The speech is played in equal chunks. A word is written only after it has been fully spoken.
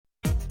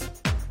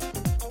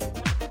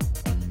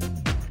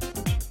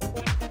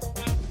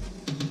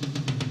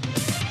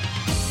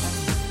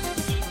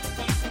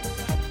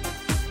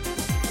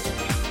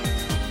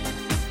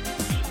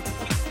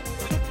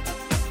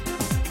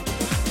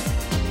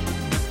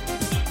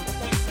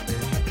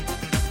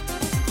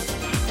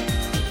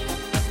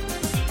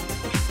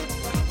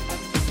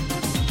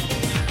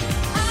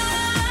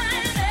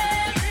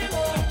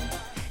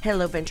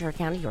Hello, Ventura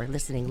County. You're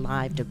listening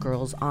live to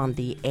Girls on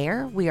the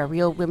Air. We are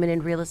Real Women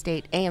in Real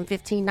Estate, AM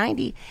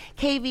 1590,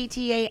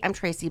 KVTA. I'm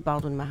Tracy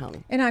Baldwin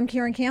Mahoney. And I'm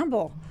Karen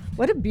Campbell.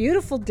 What a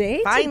beautiful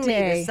day Finally,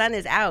 today. the sun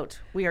is out.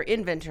 We are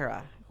in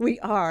Ventura. We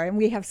are, and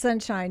we have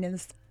sunshine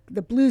and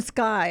the blue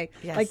sky.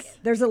 Yes. Like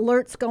there's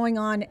alerts going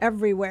on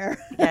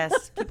everywhere.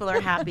 Yes, people are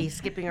happy,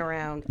 skipping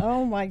around.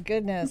 Oh my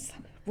goodness.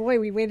 Boy,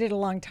 we waited a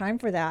long time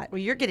for that. Well,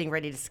 you're getting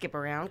ready to skip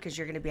around because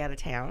you're going to be out of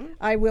town.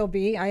 I will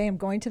be. I am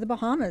going to the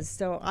Bahamas,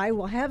 so I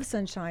will have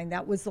sunshine.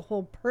 That was the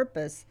whole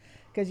purpose,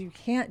 because you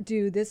can't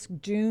do this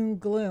June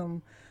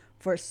gloom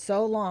for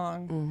so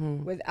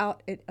long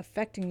without it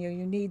affecting you.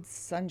 You need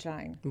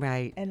sunshine.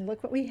 Right. And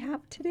look what we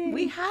have today.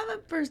 We have a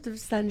burst of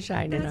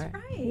sunshine in our... That's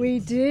right. We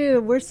do.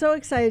 We're so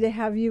excited to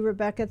have you,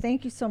 Rebecca.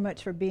 Thank you so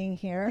much for being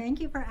here.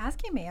 Thank you for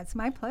asking me. It's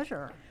my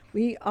pleasure.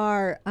 We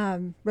are,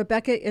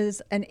 Rebecca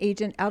is an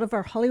agent out of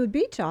our Hollywood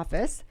Beach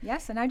office.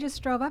 Yes, and I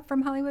just drove up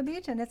from Hollywood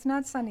Beach, and it's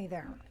not sunny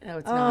there. No,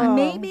 it's not.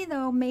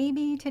 Oh.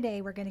 Maybe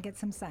today we're going to get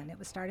some sun. It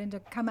was starting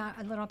to come out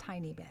a little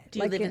tiny bit. Do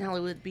you live in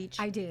Hollywood Beach?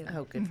 I do.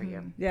 Oh, good for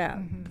you.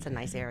 Yeah. It's a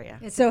nice area.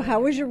 So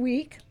how was your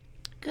week?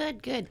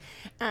 Good.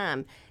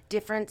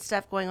 Different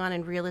stuff going on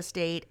in real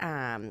estate.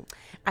 I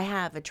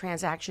have a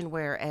transaction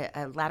where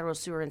a lateral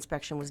sewer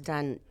inspection was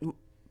done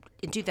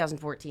in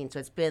 2014, so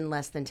it's been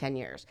less than 10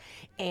 years.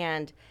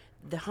 And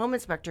the home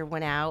inspector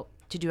went out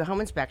to do a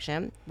home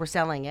inspection. We're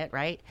selling it,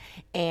 right?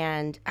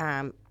 And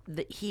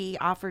he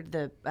offered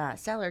the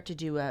seller to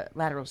do a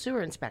lateral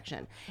sewer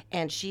inspection.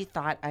 And she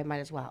thought I might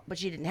as well. But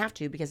she didn't have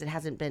to because it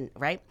hasn't been,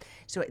 right?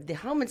 So the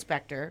home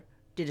inspector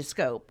did a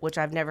scope, which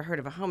I've never heard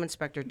of a home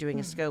inspector doing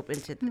a scope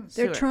into the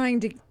sewer.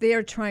 They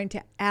are trying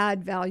to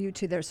add value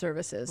to their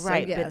services.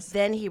 Right, So yes. but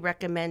then he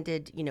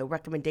recommended,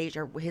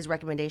 his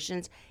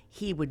recommendations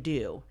he would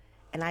do.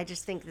 And I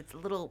just think it's a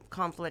little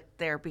conflict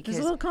there because There's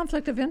a little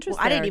conflict of interest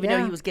I didn't there, even know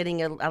yeah. he was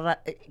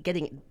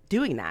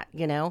doing that,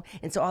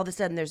 And so all of a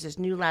sudden there's this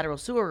new lateral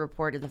sewer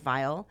report in the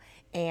file,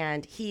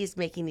 and he's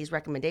making these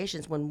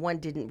recommendations when one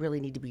didn't really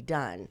need to be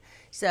done.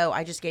 So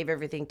I just gave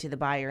everything to the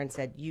buyer and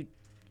said, you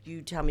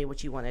tell me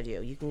what you want to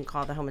do. You can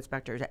call the home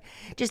inspector.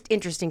 Just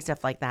interesting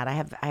stuff like that. I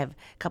have a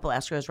couple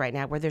escrows right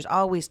now where there's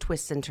always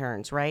twists and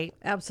turns, right?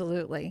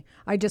 Absolutely.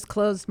 I just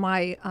closed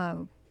my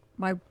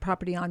my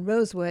property on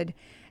Rosewood,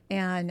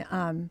 and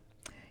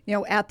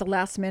at the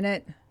last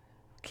minute,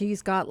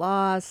 keys got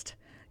lost.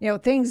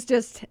 Things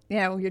just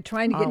you're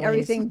trying to get Always.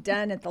 everything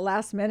done at the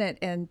last minute,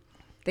 and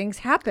things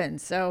happen.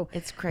 So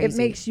It's It crazy.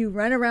 makes you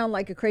run around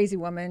like a crazy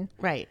woman,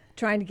 Right.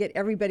 trying to get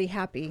everybody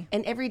happy.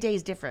 And every day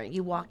is different.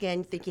 You walk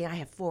in thinking, I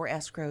have 4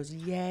 escrows,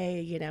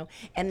 yay,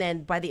 And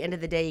then by the end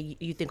of the day,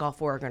 you think all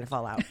 4 are going to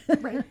fall out.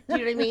 Right. Do you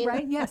know what I mean?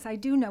 Right? Yes, I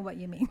do know what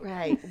you mean.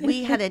 Right.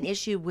 We had an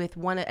issue with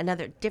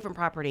another different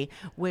property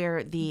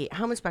where the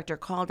home inspector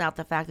called out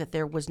the fact that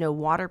there was no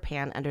water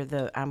pan under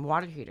the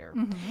water heater.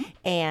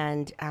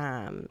 And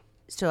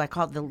so I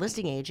called the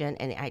listing agent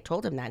and I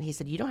told him that. And he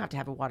said, you don't have to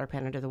have a water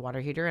pan under the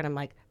water heater. And I'm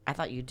like, I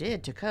thought you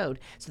did to code.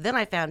 So then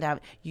I found out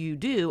you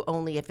do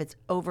only if it's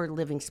over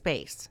living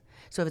space.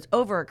 So if it's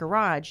over a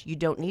garage, you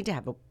don't need to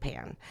have a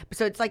pan.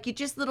 So it's like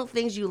just little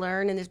things you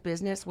learn in this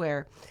business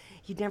where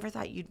you never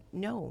thought you'd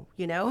know,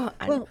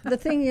 Well, the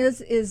thing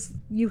is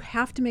you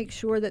have to make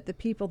sure that the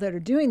people that are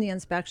doing the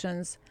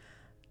inspections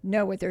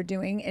know what they're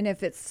doing. And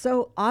if it's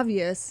so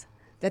obvious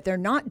that they're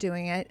not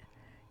doing it,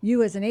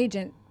 you as an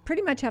agent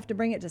pretty much have to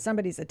bring it to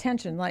somebody's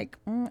attention, like,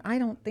 I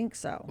don't think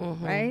so,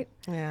 right?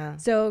 Yeah.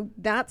 So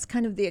that's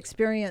kind of the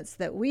experience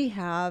that we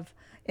have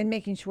in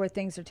making sure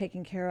things are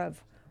taken care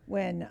of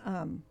when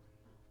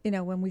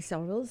we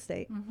sell real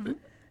estate.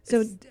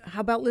 So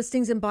how about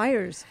listings and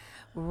buyers?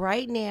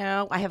 Right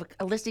now, I have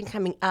a listing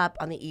coming up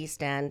on the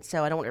East End,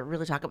 so I don't want to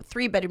really talk about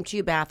 3-bedroom,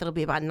 2-bath. It'll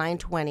be about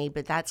 $920,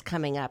 but that's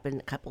coming up in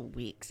a couple of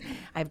weeks.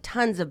 I have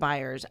tons of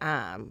buyers.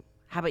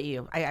 How about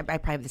you? I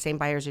probably have the same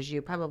buyers as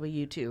you. Probably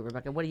you too,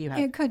 Rebecca. What do you have?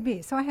 It could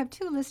be. So I have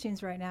 2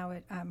 listings right now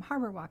at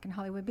Harbor Walk in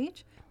Hollywood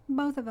Beach.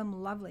 Both of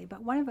them lovely,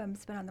 but one of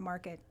them's been on the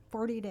market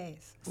 40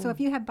 days. So if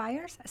you have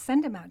buyers,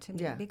 send them out to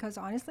me, because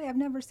honestly, I've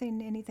never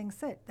seen anything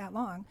sit that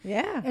long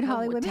at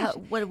Hollywood Beach.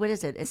 What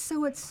is it?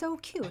 So it's so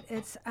cute.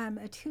 It's a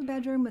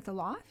 2-bedroom with a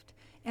loft,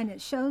 and it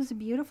shows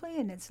beautifully,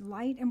 and it's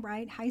light and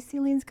bright, high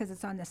ceilings because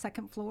it's on the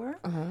 2nd floor,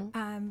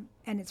 and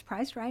it's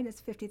priced right.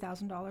 It's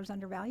 $50,000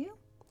 under value.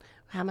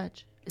 How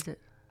much is it?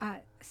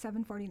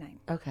 $749.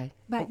 Okay.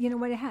 But you know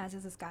what it has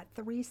is it's got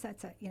 3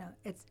 sets of,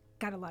 it's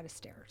got a lot of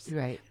stairs.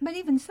 Right. But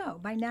even so,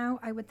 by now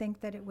I would think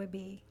that it would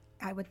be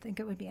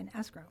an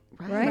escrow.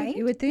 Right.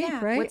 You would think,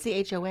 Yeah. right? What's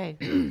the HOA?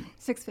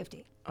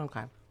 $650.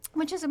 Okay.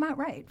 Which is about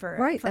right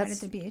for out at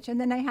the beach. And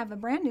then I have a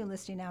brand new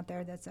listing out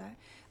there that's a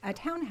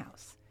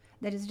townhouse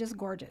that is just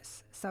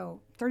gorgeous.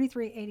 So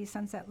 3380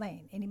 Sunset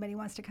Lane. Anybody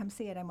wants to come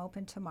see it, I'm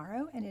open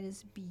tomorrow, and it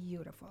is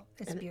beautiful.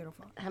 It's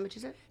beautiful. How much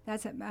is it?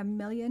 That's at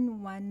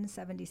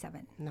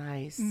 $1,177,000.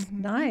 Nice.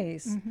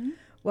 Nice.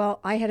 Well,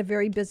 I had a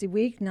very busy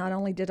week. Not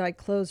only did I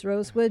close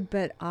Rosewood,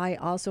 but I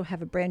also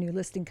have a brand new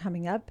listing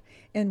coming up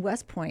in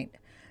West Point.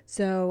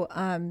 So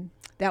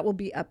that will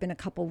be up in a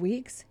couple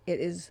weeks. It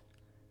is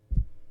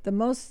the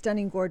most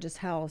stunning, gorgeous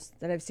house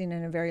that I've seen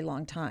in a very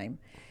long time.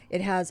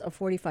 It has a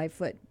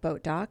 45-foot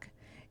boat dock.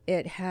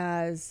 It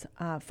has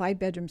 5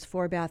 bedrooms,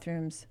 4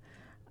 bathrooms,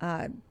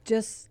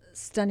 just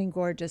stunning,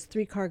 gorgeous,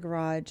 3-car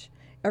garage,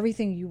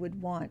 everything you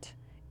would want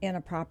in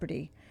a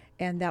property.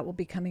 And that will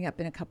be coming up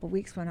in a couple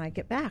weeks when I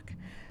get back.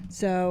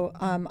 So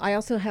I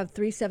also have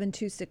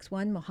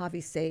 37261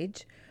 Mojave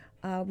Sage.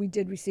 We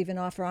did receive an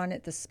offer on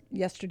it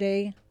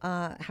yesterday.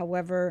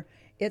 However,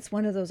 it's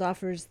one of those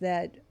offers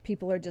that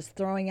people are just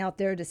throwing out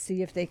there to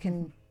see if they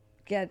can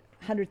get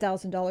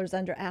 $100,000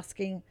 under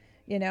asking.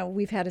 You know,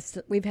 we've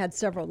had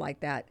several like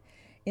that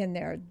in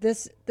there.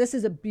 This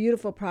is a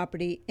beautiful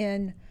property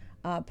in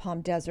Palm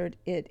Desert.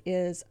 It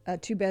is a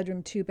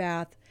 2-bedroom,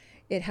 2-bath.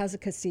 It has a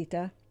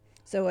casita.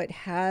 So it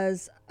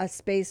has a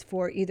space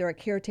for either a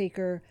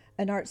caretaker,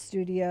 an art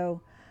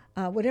studio,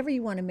 whatever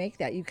you want to make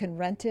that. You can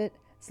rent it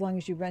as long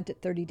as you rent it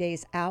 30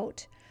 days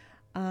out.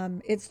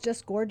 It's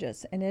just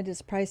gorgeous, and it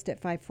is priced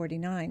at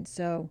 $549.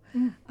 So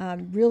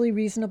really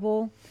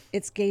reasonable.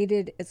 It's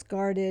gated, it's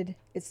guarded,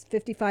 it's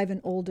 55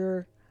 and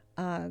older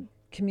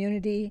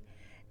community,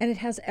 and it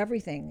has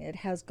everything. It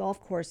has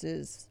golf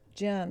courses,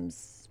 gyms,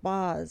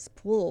 spas,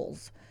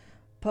 pools,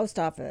 post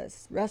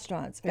office,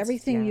 restaurants,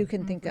 everything you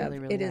can think of.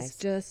 Really it nice. is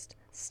just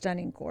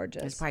stunning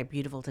gorgeous. It's probably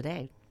beautiful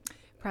today.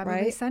 Probably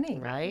Right? sunny.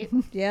 Right?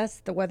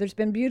 Yes, the weather's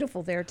been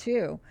beautiful there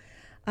too.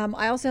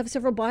 I also have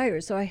several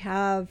buyers. So I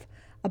have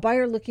a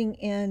buyer looking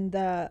in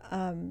the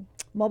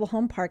mobile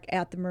home park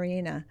at the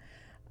marina.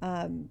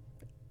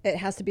 It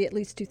has to be at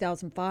least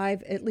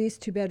 2005, at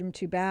least 2-bedroom,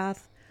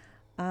 2-bath,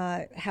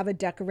 have a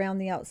deck around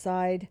the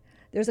outside.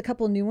 There's a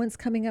couple new ones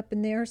coming up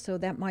in there, so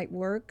that might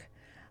work.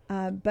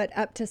 But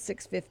up to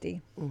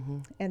 $650,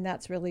 and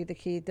that's really the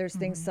key. There's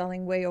things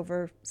selling way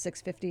over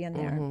 $650 in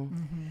there.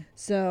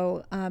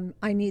 So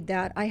I need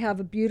that. I have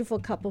a beautiful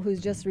couple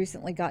who's just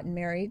recently gotten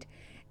married,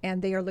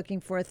 and they are looking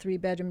for a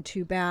 3-bedroom,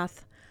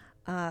 2-bath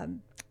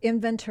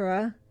in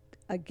Ventura,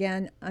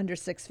 again under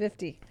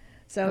 $650.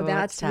 So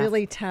that's tough.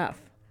 really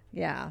tough.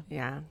 Yeah.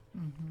 Yeah.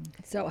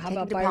 So how Take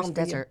about them to buyers Palm for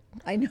you? Desert.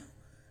 I know.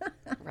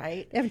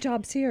 Right? They have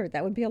jobs here.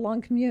 That would be a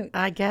long commute.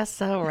 I guess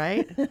so,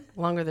 right?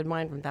 Longer than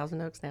mine from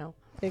Thousand Oaks now.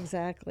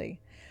 Exactly.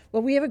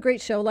 Well, we have a great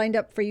show lined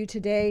up for you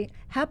today.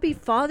 Happy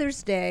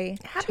Father's Day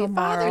Happy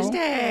tomorrow. Father's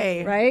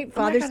Day. Right? Oh my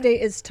Father's God. Day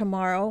is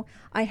tomorrow.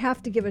 I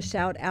have to give a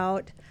shout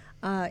out.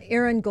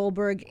 Aaron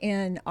Goldberg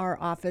in our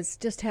office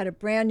just had a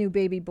brand new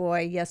baby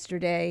boy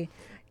yesterday.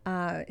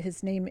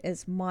 His name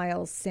is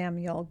Miles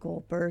Samuel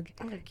Goldberg.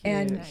 Oh, cute.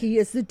 And he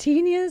is the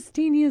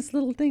teeniest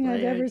little thing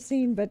I've ever Right.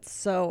 seen, but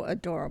so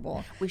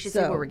adorable. We should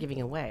say So, what we're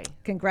giving away.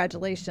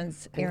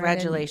 Congratulations, Aaron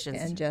Congratulations.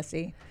 and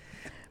Jesse.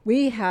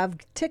 We have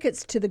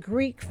tickets to the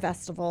Greek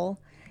Festival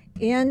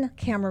in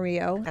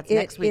Camarillo. That's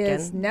next weekend. It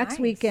is next Nice.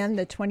 weekend,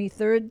 the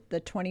 23rd,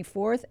 the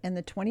 24th, and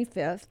the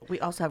 25th. We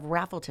also have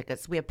raffle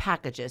tickets. We have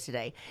packages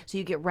today. So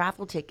you get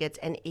raffle tickets,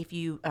 and if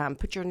you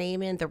put your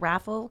name in the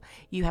raffle,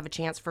 you have a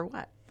chance for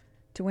what?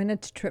 To win a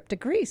trip to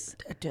Greece.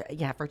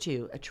 Yeah, for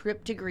 2. A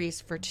trip to Greece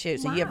for 2.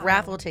 So you have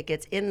raffle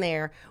tickets in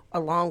there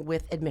along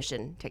with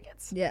admission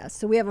tickets. Yes.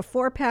 So we have a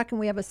 4-pack and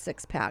we have a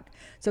 6-pack.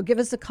 So give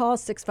us a call,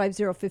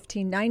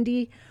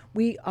 650-1590.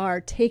 We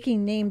are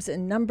taking names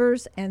and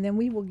numbers, and then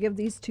we will give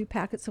these 2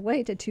 packets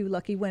away to 2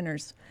 lucky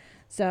winners.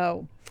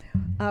 So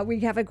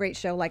we have a great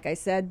show, like I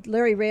said.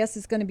 Larry Reyes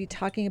is going to be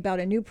talking about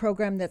a new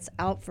program that's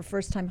out for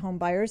first-time home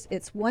buyers.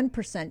 It's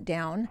 1%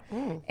 down,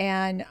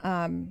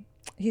 and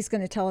he's going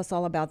to tell us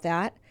all about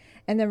that.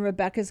 And then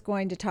Rebecca's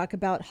going to talk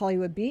about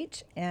Hollywood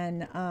Beach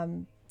and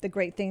the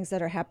great things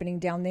that are happening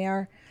down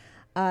there.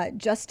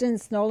 Justin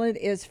Snoland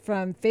is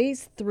from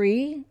Phase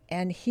 3,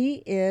 and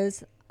he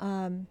is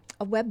a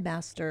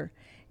webmaster.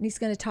 And he's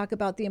going to talk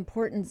about the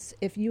importance,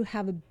 if you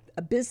have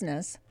a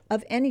business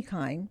of any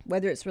kind,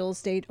 whether it's real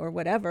estate or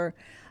whatever,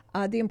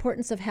 the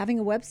importance of having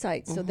a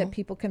website so that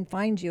people can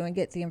find you and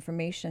get the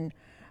information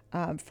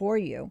for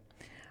you.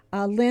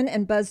 Lynn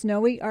and Buzz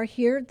Noe are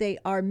here. They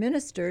are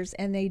ministers,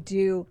 and they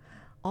do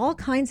all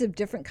kinds of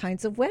different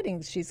kinds of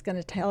weddings. She's going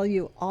to tell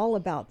you all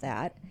about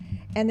that.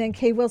 And then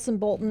Kay Wilson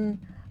Bolton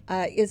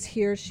is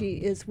here. She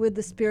is with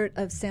the Spirit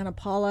of Santa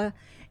Paula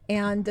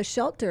and the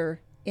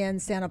shelter in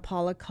Santa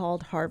Paula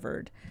called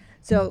Harvard.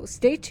 So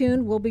stay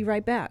tuned. We'll be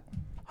right back.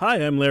 Hi,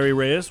 I'm Larry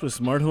Reyes with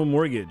Smart Home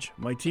Mortgage.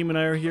 My team and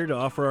I are here to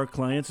offer our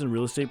clients and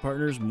real estate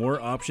partners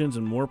more options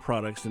and more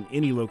products than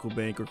any local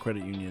bank or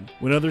credit union.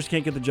 When others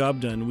can't get the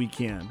job done, we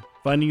can.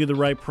 Finding you the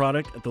right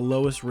product at the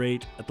lowest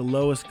rate, at the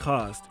lowest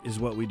cost is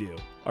what we do.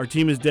 Our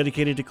team is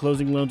dedicated to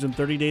closing loans in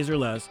 30 days or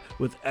less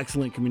with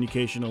excellent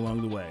communication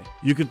along the way.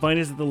 You can find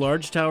us at the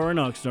Large Tower in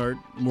Oxnard,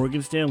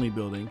 Morgan Stanley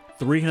Building,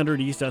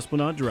 300 East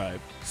Esplanade Drive,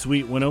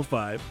 Suite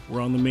 105. We're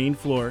on the main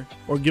floor.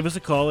 Or give us a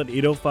call at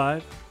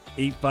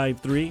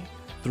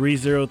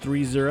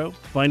 805-853-3030.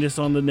 Find us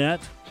on the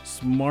net,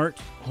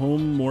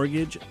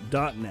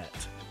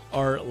 smarthomemortgage.net.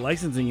 Our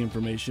licensing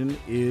information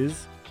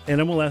is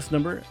NMLS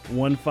number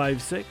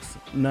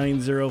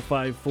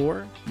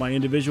 1569054. My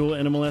individual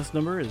NMLS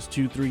number is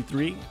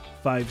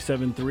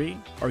 233573.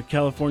 Our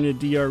California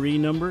DRE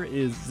number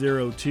is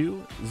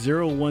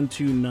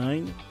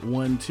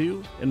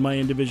 02012912, and my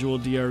individual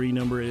DRE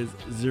number is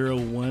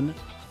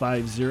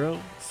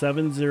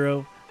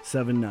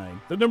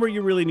 01507079. The number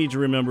you really need to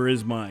remember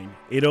is mine,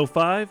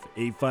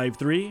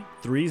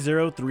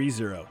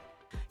 805-853-3030.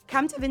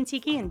 Come to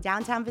Ventiki in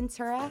downtown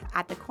Ventura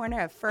at the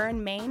corner of Fur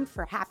and Main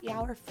for happy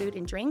hour food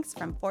and drinks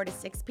from 4 to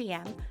 6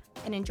 p.m.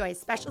 and enjoy a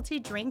specialty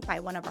drink by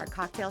one of our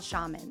cocktail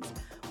shamans,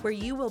 where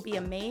you will be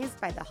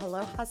amazed by the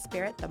aloha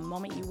spirit the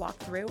moment you walk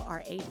through our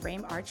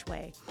 8-frame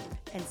archway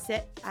and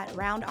sit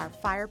around our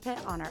fire pit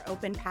on our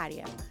open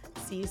patio.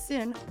 See you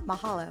soon.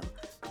 Mahalo.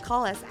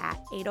 Call us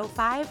at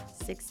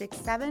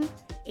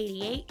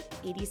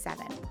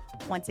 805-667-8887.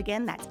 Once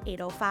again, that's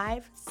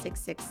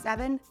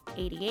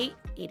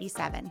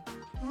 805-667-8887.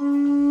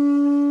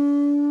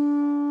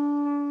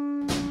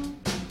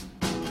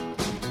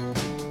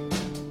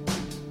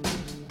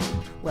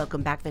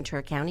 Welcome back,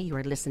 Ventura County. You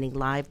are listening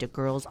live to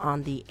Girls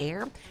on the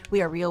Air.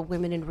 We are Real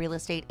Women in Real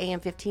Estate, AM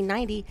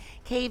 1590,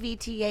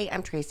 KVTA.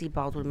 I'm Tracy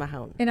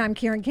Baldwin-Mahone. And I'm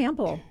Karen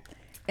Campbell.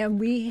 And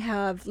we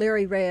have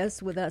Larry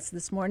Reyes with us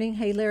this morning.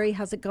 Hey, Larry,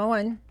 how's it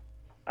going?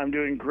 I'm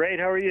doing great.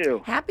 How are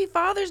you? Happy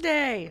Father's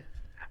Day.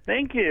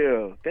 Thank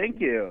you.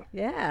 Thank you.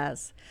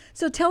 Yes.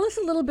 So tell us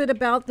a little bit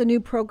about the new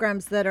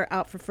programs that are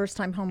out for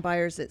first-time home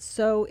buyers. It's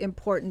so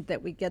important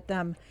that we get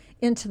them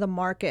into the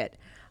market.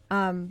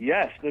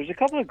 Yes, there's a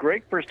couple of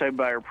great first-time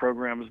buyer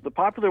programs. The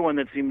popular one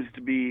that seems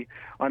to be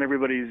on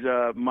everybody's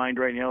mind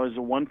right now is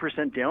the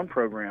 1% down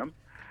program.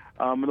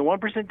 The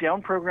 1%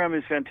 down program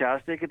is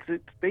fantastic. It's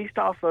based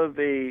off of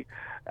a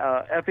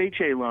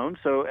FHA loan.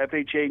 So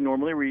FHA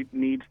normally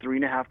needs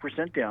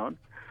 3.5% down.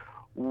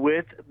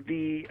 With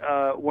the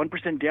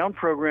 1% down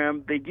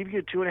program, they give you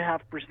a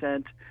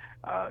 2.5%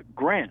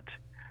 grant.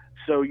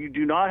 So you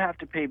do not have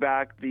to pay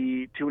back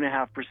the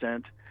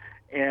 2.5%,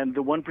 and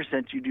the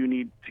 1% you do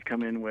need to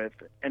come in with,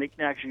 and it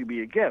can actually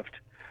be a gift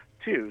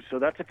too. So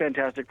that's a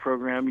fantastic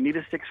program. You need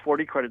a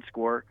 640 credit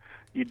score.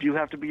 You do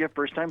have to be a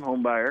first-time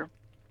home buyer,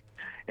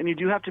 and you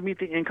do have to meet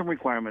the income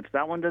requirements.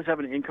 That one does have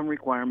an income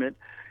requirement.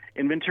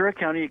 In Ventura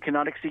County, it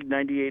cannot exceed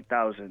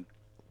 $98,000.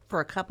 For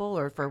a couple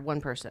or for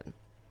one person?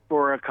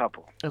 For a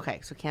couple. Okay,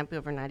 so can't be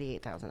over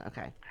 $98,000.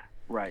 Okay.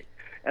 Right.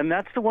 And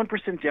that's the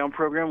 1% down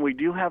program. We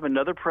do have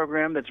another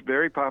program that's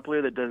very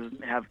popular that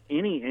doesn't have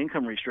any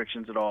income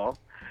restrictions at all.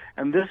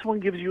 And this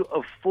one gives you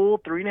a full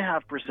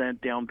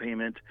 3.5% down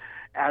payment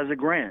as a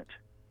grant.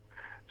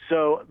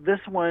 So this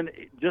one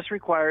just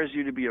requires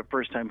you to be a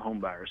first-time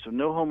home buyer. So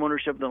no home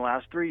ownership in the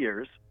last 3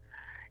 years.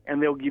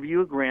 And they'll give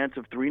you a grant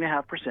of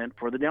 3.5%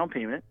 for the down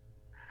payment.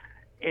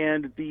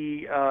 And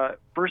the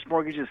first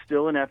mortgage is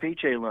still an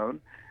FHA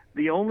loan.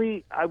 The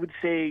only, I would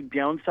say,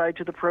 downside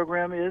to the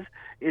program is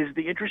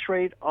the interest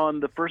rate on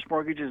the first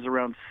mortgage is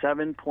around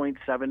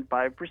 7.75%.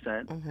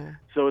 Mm-hmm.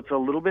 So it's a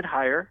little bit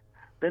higher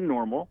than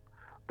normal.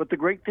 But the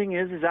great thing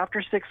is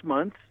after 6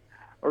 months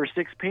or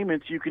 6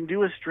 payments, you can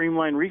do a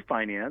streamlined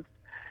refinance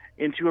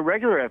into a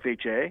regular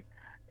FHA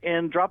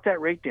and drop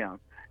that rate down.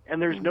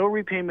 And there's no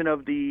repayment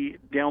of the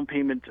down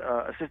payment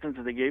assistance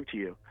that they gave to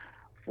you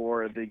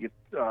for the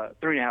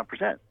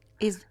 3.5%.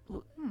 Is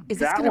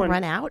this going to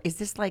run out? Is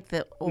this like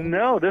the old...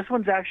 No, this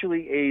one's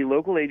actually a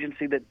local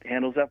agency that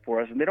handles that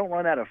for us, and they don't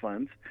run out of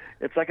funds.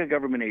 It's like a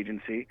government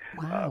agency,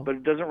 but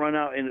it doesn't run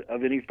out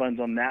of any funds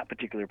on that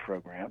particular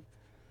program.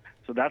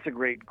 So that's a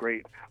great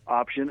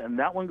option, and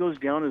that one goes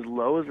down as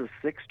low as a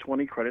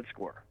 620 credit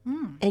score.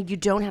 And you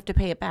don't have to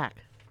pay it back.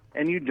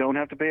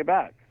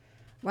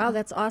 Wow,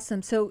 that's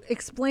awesome. So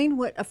explain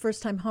what a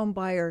first-time home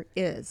buyer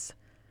is.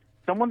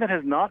 Someone that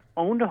has not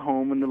owned a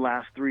home in the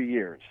last 3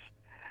 years.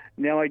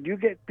 Now, I do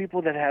get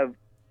people that have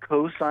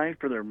co-signed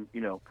for their,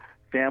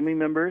 family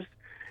members.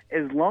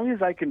 As long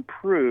as I can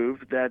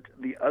prove that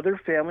the other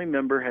family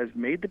member has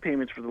made the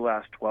payments for the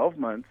last 12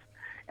 months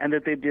and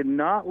that they did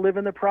not live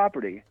in the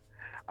property,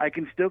 I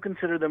can still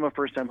consider them a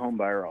first-time home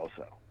buyer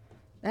also.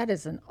 That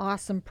is an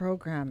awesome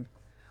program.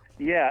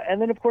 Yeah,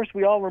 and then, of course,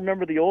 we all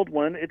remember the old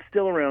one. It's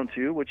still around,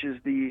 too, which is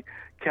the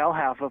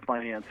CalHAFA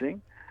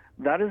financing.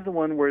 That is the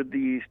one where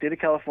the state of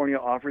California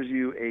offers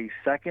you a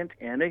second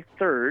and a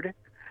third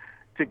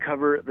to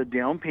cover the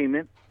down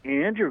payment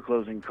and your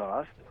closing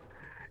costs.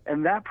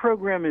 And that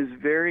program is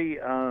very,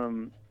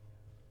 it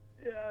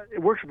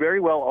works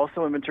very well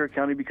also in Ventura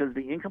County because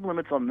the income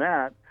limits on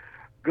that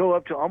go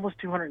up to almost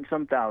 200 and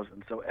some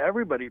thousand. So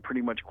everybody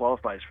pretty much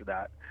qualifies for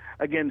that.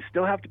 Again,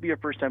 still have to be a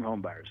first-time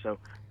home buyer. So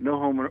no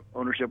home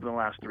ownership in the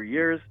last 3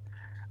 years.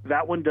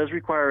 That one does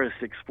require a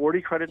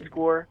 640 credit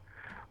score,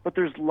 but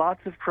there's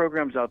lots of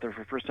programs out there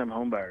for first-time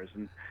home buyers.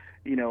 And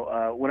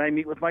when I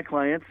meet with my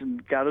clients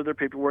and gather their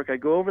paperwork, I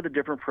go over the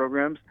different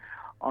programs.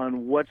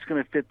 on what's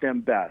going to fit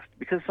them best.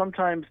 Because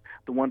sometimes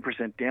the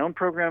 1% down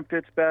program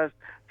fits best,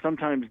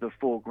 sometimes the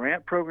full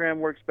grant program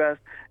works best,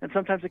 and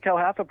sometimes the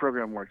CalHFA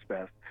program works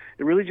best.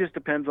 It really just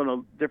depends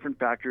on different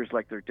factors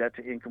like their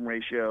debt-to-income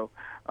ratio,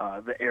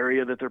 the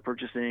area that they're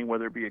purchasing,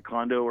 whether it be a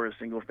condo or a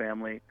single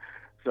family.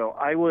 So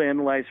I will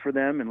analyze for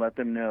them and let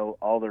them know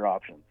all their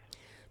options.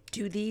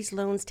 Do these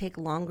loans take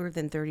longer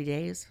than 30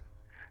 days?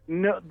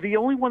 No, the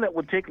only one that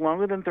would take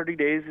longer than 30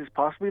 days is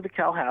possibly the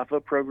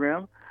CalHFA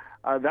program.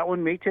 That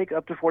one may take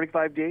up to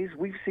 45 days.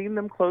 We've seen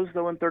them close,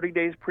 though, in 30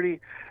 days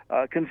pretty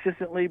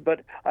consistently.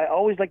 But I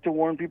always like to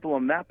warn people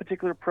on that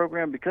particular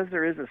program, because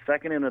there is a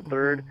second and a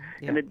third,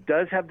 and it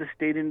does have the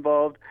state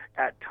involved.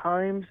 At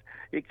times,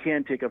 it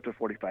can take up to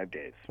 45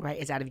 days. Right.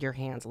 It's out of your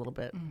hands a little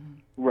bit.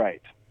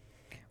 Right.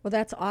 Well,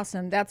 that's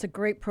awesome. That's a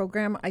great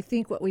program. I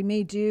think what we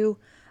may do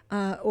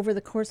over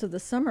the course of the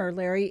summer,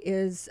 Larry,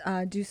 is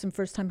do some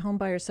first-time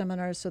homebuyer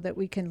seminars so that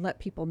we can let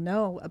people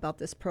know about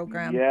this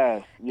program.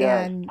 Yes.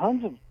 And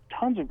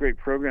Tons of great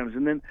programs.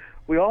 And then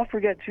we all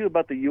forget, too,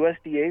 about the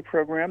USDA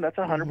program. That's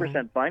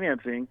 100%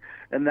 financing,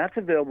 and that's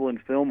available in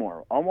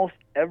Fillmore. Almost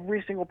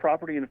every single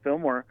property in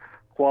Fillmore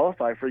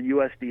qualify for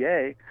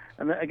USDA.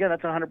 And then, again,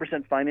 that's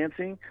 100%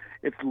 financing.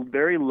 It's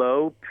very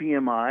low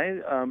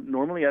PMI.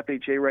 Normally,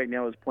 FHA right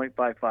now is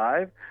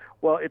 0.55.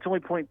 Well, it's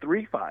only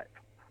 0.35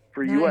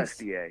 for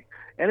USDA.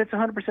 And it's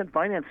 100%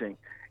 financing.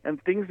 And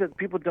things that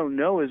people don't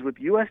know is with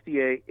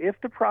USDA, if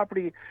the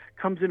property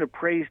comes in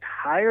appraised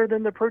higher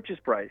than the purchase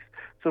price.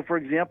 So, for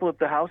example, if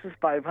the house is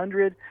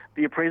 $500,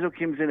 the appraisal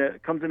comes in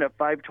at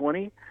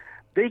 $520.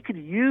 They could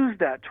use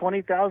that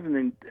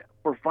 $20,000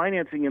 for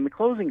financing in the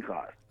closing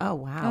cost. Oh,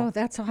 wow. Oh,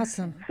 that's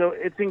awesome. So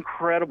it's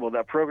incredible.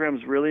 That program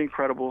is really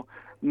incredible.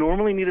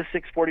 Normally need a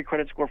 640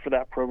 credit score for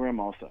that program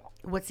also.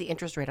 What's the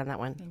interest rate on that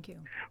one? Thank you.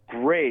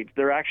 Great.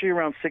 They're actually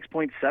around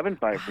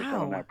 6.75%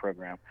 on that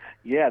program.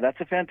 Yeah,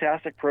 that's a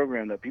fantastic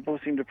program that people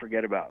seem to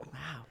forget about.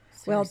 Wow.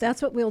 Well,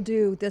 that's what we'll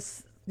do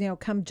this,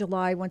 come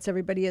July, once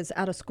everybody is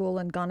out of school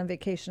and gone on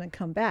vacation and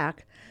come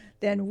back,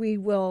 then we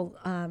will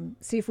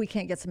see if we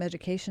can't get some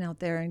education out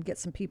there and get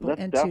some people Let's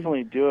into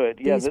definitely do it.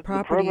 Yeah, these the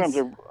programs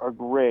properties. are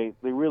great.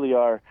 They really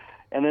are.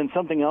 And then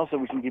something else that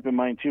we can keep in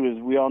mind, too, is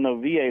we all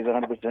know VA is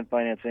 100%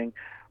 financing,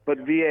 but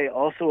VA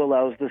also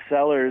allows the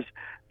sellers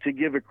to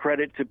give a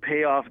credit to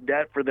pay off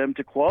debt for them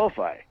to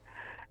qualify.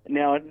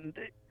 Now,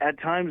 at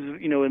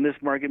times, in this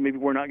market, maybe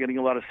we're not getting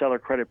a lot of seller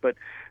credit, but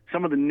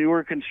some of the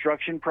newer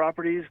construction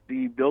properties,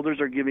 the builders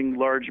are giving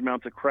large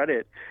amounts of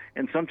credit.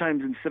 And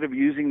sometimes instead of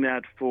using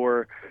that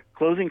for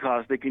closing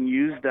costs, they can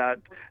use that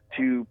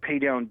to pay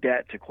down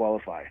debt to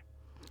qualify.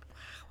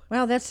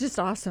 Wow, that's just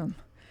awesome.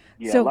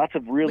 Yeah, So lots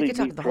of really could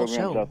talk neat the whole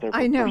programs show. out there for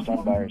I know.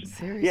 first-time buyers.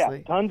 Seriously. Yeah,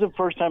 tons of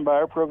first-time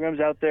buyer programs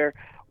out there.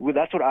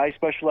 That's what I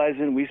specialize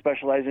in. We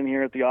specialize in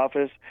here at the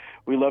office.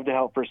 We love to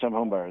help first-time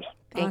home buyers.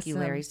 Thank you,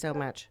 Awesome. Larry, so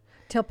much.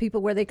 Tell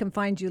people where they can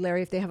find you,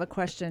 Larry, if they have a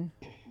question.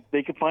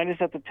 They can find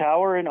us at the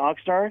Tower in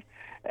Oxnard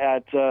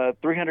at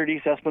 300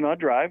 East Esplanade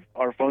Drive.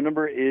 Our phone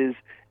number is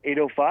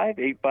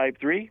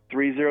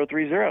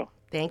 805-853-3030.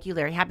 Thank you,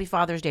 Larry. Happy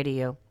Father's Day to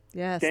you.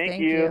 Yes, Thank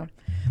you.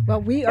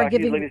 Well, we are Talk to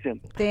you giving. ladies soon.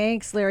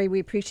 Thanks, Larry. We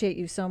appreciate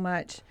you so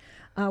much.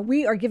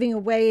 We are giving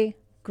away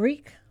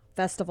Greek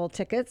Festival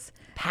tickets.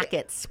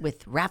 Packets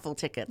with raffle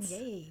tickets.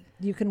 Yay.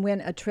 You can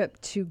win a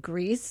trip to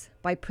Greece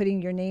by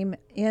putting your name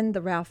in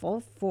the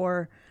raffle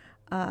for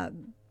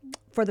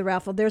the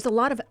raffle. There's a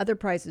lot of other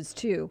prizes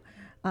too.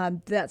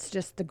 That's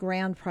just the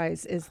grand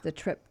prize is the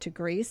trip to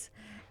Greece.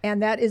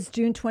 And that is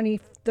June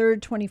 23rd,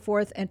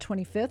 24th, and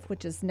 25th,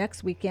 which is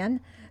next weekend.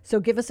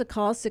 So give us a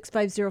call,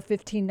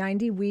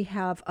 650-1590. We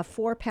have a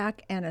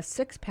 4-pack and a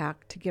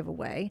 6-pack to give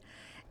away.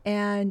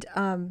 And,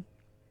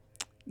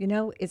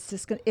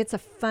 it's a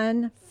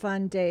fun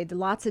day.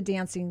 Lots of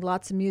dancing,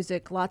 lots of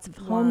music, lots of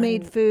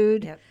homemade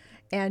food, Yep.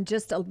 and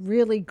just a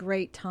really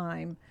great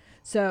time.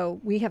 So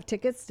we have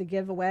tickets to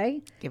give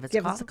away. Give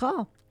us a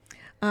call.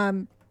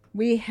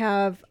 We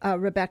have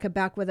Rebecca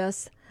back with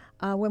us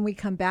when we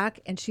come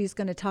back, and she's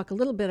going to talk a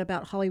little bit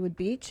about Hollywood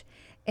Beach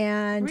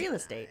and Real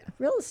estate.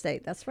 Real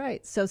estate, that's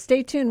right. So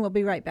stay tuned. We'll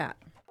be right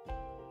back.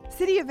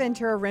 City of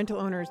Ventura rental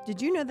owners,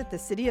 did you know that the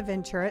City of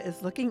Ventura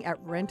is looking at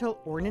rental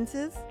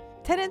ordinances?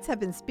 Tenants have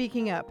been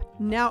speaking up.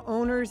 Now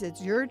owners,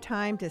 it's your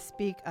time to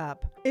speak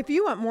up. If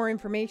you want more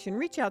information,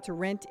 reach out to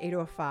Rent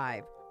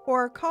 805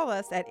 or call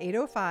us at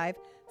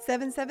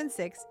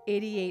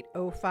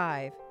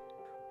 805-776-8805.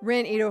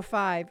 Rent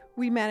 805,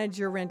 we manage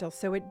your rental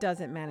so it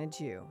doesn't manage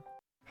you.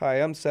 Hi,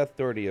 I'm Seth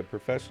Doherty, a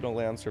professional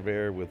land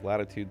surveyor with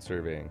Latitude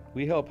Surveying.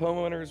 We help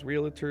homeowners,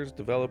 realtors,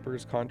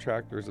 developers,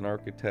 contractors, and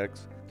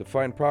architects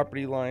define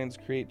property lines,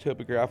 create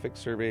topographic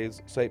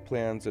surveys, site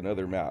plans, and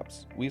other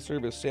maps. We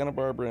service Santa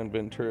Barbara and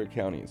Ventura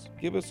counties.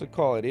 Give us a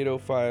call at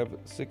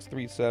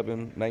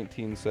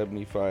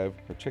 805-637-1975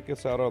 or check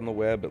us out on the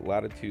web at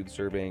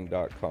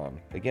latitudesurveying.com.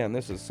 Again,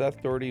 this is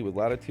Seth Doherty with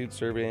Latitude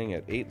Surveying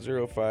at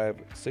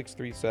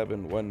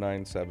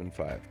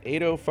 805-637-1975.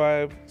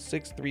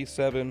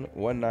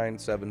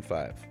 805-637-1975.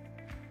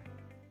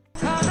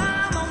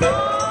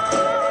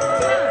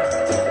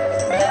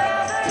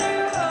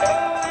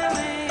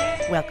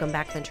 Welcome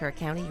back, Ventura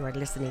County. You are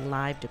listening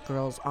live to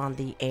Girls on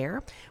the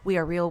Air. We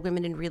are Real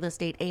Women in Real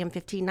Estate, AM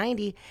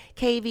 1590,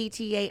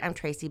 KVTA. I'm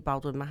Tracy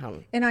Baldwin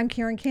Mahone. And I'm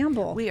Karen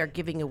Campbell. We are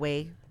giving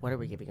away, what are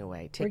we giving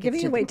away? We're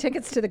giving away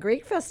tickets to the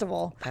Greek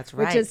Festival. That's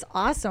right. Which is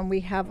awesome. We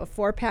have a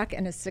 4-pack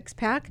and a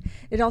 6-pack.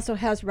 It also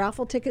has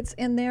raffle tickets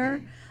in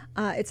there.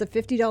 It's a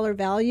 $50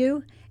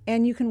 value.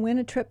 And you can win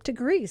a trip to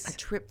Greece. A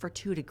trip for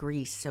 2 to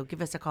Greece. So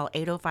give us a call,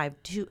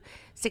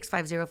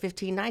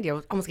 805-650-1590. I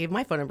almost gave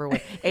my phone number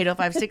away,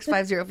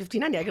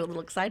 805-650-1590. I get a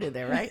little excited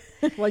there, right?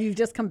 Well, you've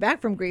just come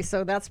back from Greece,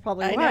 so that's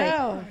probably why. I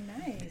know.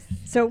 Oh, nice.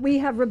 So we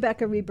have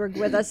Rebecca Reberg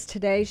with us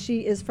today.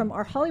 She is from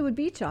our Hollywood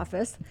Beach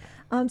office.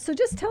 So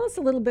just tell us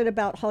a little bit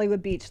about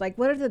Hollywood Beach. Like,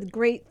 what are the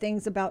great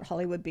things about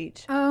Hollywood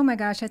Beach? Oh my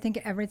gosh, I think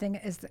everything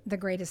is the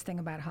greatest thing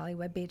about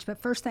Hollywood Beach. But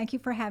first, thank you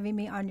for having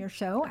me on your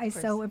show. I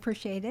so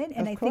appreciate it.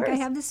 And I think I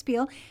have the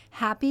spiel.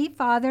 Happy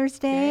Father's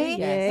Day.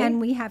 Yes.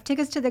 And we have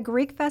tickets to the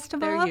Greek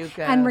Festival. There you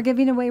go. And we're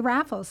giving away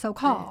raffles. So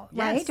call,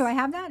 Yes. right? Do I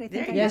have that? I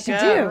think I Yes, you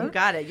got do. that. You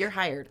got it. You're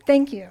hired.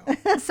 Thank you.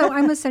 So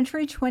I'm with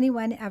Century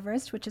 21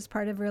 Everest, which is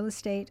part of Real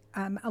Estate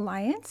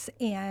Alliance,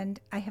 and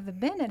I have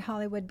been at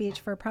Hollywood Beach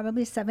for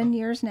probably 7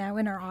 years now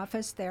in our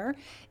office there.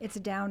 It's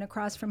down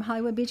across from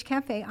Hollywood Beach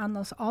Cafe on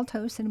Los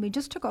Altos, and we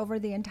just took over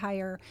the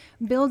entire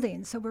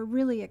building. So we're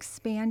really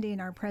expanding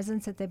our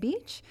presence at the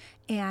beach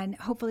and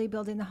hopefully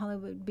building the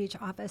Hollywood Beach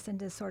office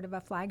into sort of a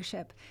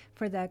flagship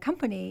for the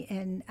company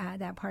in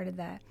that part of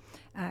the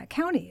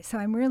county. So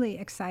I'm really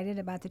excited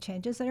about the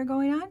changes that are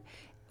going on.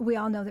 We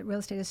all know that real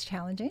estate is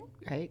challenging.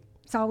 Right.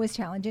 It's always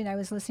challenging. I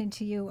was listening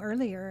to you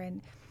earlier,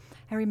 and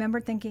I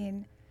remember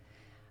thinking,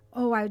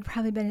 oh, I would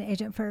probably been an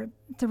agent for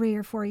 3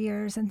 or 4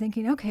 years and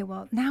thinking, okay,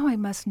 well, now I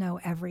must know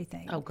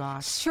everything. Oh,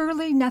 gosh.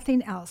 Surely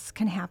nothing else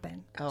can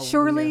happen. Oh,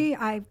 Surely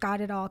I've got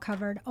it all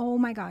covered. Oh,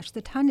 my gosh,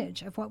 the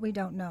tonnage of what we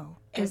don't know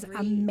is Every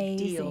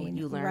amazing, deal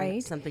you learn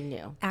right? something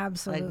new.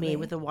 Absolutely. Like me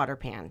with a water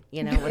pan,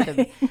 you know. With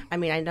a, I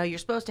mean, I know you're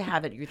supposed to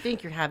have it. You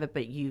think you have it,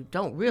 but you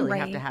don't really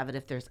have to Right. have it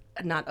if there's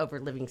not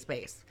over living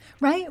space.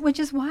 Right, which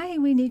is why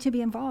we need to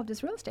be involved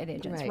as real estate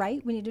agents, Right.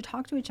 right? We need to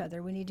talk to each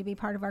other. We need to be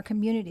part of our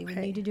community. We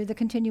need to do the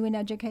continuing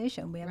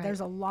education. There's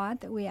a lot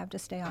that we have to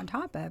stay on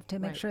top of to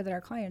make sure that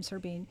our clients are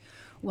being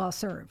well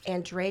served.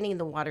 And draining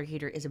the water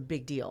heater is a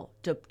big deal.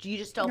 You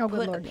just don't Oh,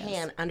 good put Lord, a yes.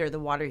 pan under the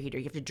water heater.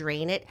 You have to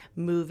drain it,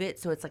 move it,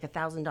 so it's like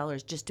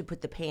 $1,000 just to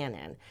put the pan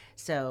in.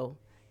 So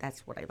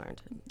that's what I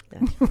learned.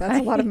 That's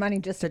a lot of money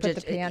just to put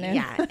just, the pan in.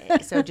 Yeah,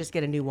 so just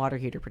get a new water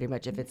heater pretty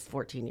much if it's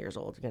 14 years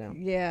old, you know.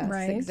 Yes,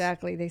 Right.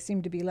 exactly. They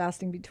seem to be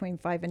lasting between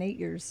 5 and 8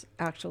 years,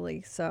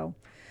 actually. So,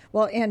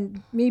 well,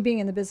 and me being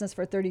in the business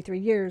for 33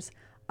 years,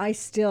 I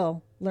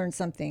still learn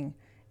something.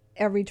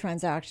 Every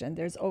transaction,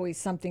 there's always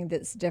something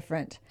that's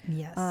different.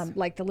 Yes.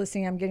 Like the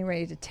listing I'm getting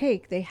ready to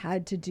take, they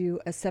had to do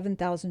a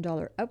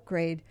 $7,000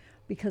 upgrade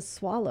because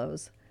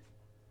swallows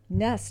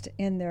nest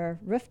in their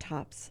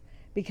rooftops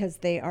because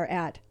they are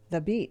at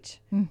the beach,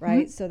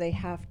 right? So they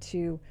have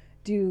to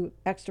do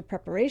extra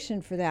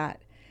preparation for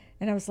that.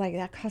 And I was like,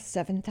 that costs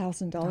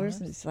 $7,000.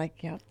 And it's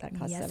like, yep, that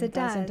costs Yes, it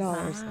does.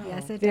 $7,000.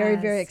 Yes, it Very,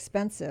 does. very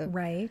expensive.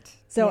 Right.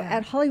 So Yeah.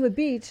 at Hollywood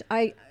Beach,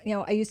 I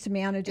used to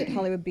manage at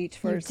Hollywood Beach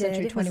for You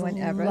Century did. It was 21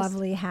 Everest.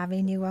 lovely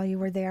having you while you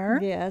were there.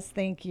 Yes,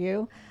 thank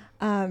you.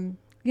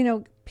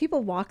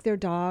 People walk their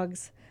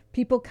dogs.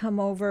 People come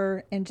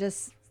over and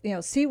just,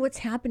 see what's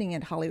happening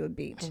at Hollywood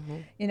Beach.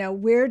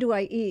 Where do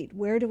I eat?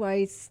 Where do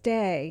I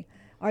stay?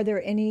 Are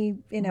there any,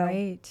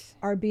 Right.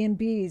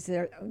 Airbnbs?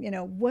 There,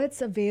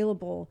 what's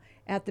available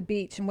at the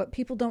beach? And what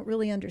people don't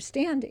really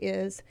understand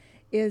is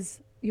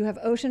you have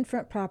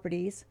oceanfront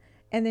properties,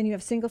 and then you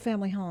have single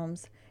family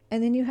homes,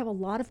 and then you have a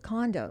lot of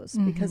condos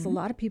because a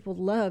lot of people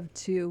love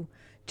to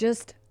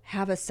just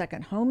have a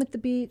second home at the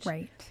beach,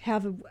 Right.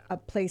 have a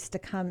place to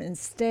come and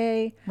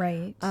stay.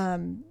 Right.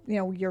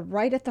 You're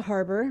right at the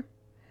harbor,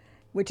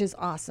 which is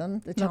awesome.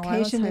 The Channel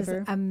Islands Location is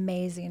Harbor.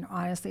 amazing,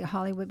 honestly.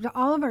 Hollywood,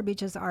 all of our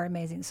beaches are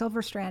amazing.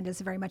 Silver Strand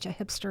is very much a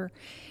hipster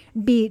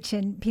beach,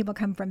 and people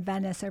come from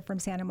Venice or from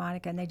Santa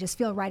Monica, and they just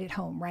feel right at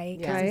home, right?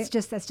 'Cause Right.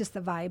 that's just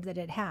the vibe that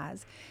it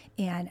has.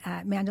 And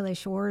Mandalay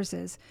Shores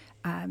is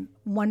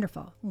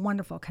wonderful,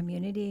 wonderful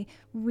community,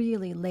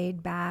 really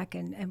laid back,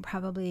 and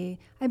probably,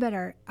 I bet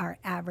our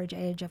average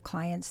age of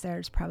clients there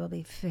is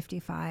probably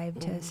 55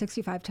 to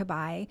 65 to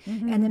buy.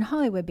 And then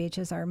Hollywood Beach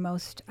is our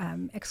most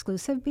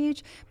exclusive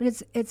beach, but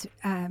it's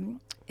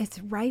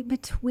right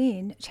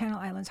between Channel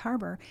Islands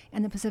Harbor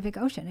and the Pacific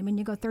Ocean. I mean,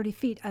 you go 30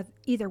 feet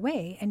either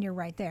way, and you're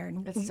right there.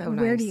 And That's so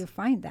where do nice. you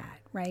find that?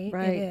 Right?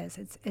 Right. It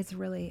is. It's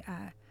really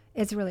a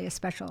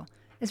special.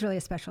 It's really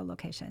a special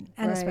location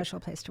and a Right. special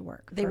place to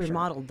work. They for sure.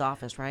 remodeled the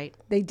office, right?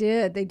 They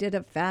did. They did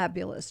a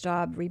fabulous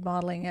job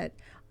remodeling it.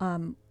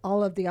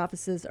 All of the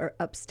offices are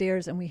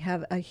upstairs, and we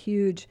have a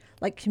huge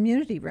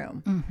community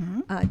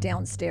room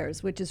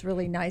downstairs, which is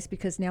really nice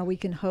because now we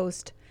can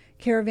host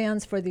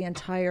caravans for the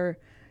entire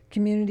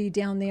community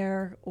down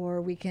there,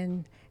 or we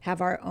can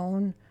have our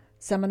own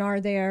seminar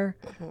there.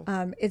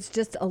 It's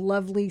just a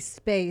lovely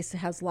space. It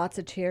has lots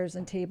of chairs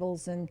and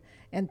tables and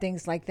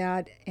things like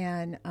that.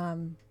 And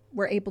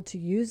we're able to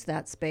use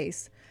that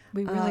space.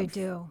 We really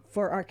do.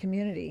 For our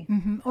community.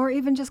 Or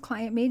even just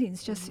client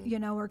meetings, just,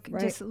 or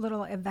just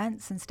little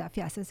events and stuff.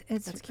 Yes,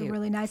 it's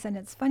really nice. And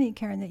it's funny,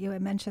 Karen, that you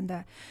had mentioned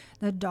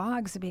the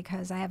dogs,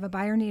 because I have a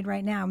buyer need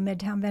right now,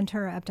 Midtown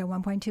Ventura up to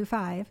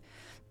 1.25.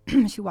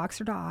 She walks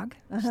her dog.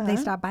 They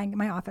stop by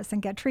my office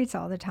and get treats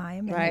all the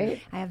time. And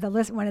I have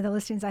one of the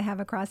listings I have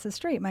across the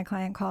street. My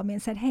client called me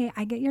and said, "Hey,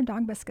 I get your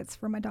dog biscuits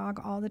for my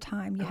dog all the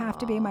time. You have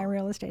to be my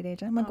real estate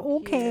agent." I'm like,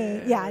 "Okay."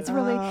 Cute. Yeah, it's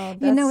really,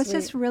 it's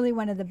just really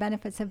one of the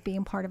benefits of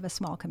being part of a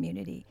small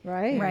community.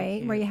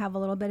 Right. Where you have a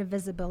little bit of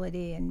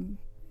visibility, and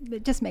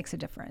it just makes a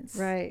difference.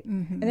 Right.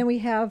 And then we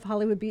have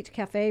Hollywood Beach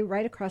Cafe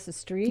right across the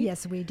street.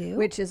 Yes, we do.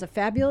 Which is a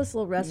fabulous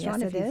little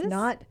restaurant. Yes, if you've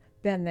not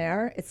been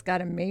there, it's got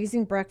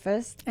amazing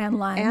breakfast and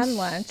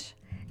lunch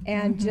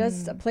and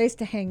just a place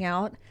to hang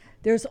out.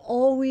 There's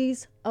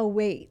always a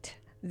wait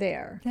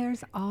there.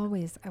 There's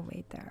always a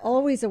wait there.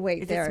 Always a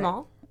wait there. Is it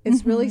small?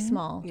 It's really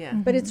small. Yeah.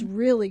 But it's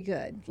really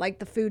good. Like,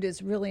 the food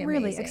is really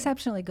amazing. Really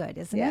exceptionally good,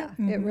 isn't it? Yeah,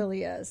 it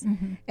really is.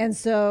 And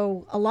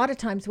so a lot of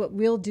times what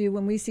we'll do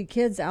when we see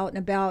kids out and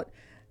about,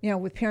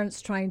 with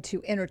parents trying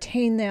to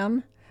entertain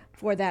them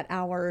for that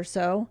hour or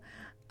so,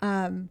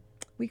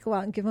 we go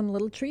out and give them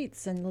little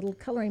treats and little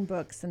coloring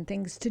books and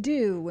things to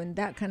do and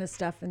that kind of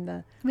stuff.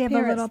 And we have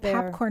a little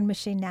popcorn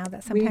machine now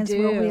that sometimes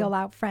we'll wheel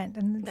out front,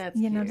 and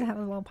to have a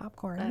little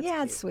popcorn. That's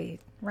cute. It's sweet,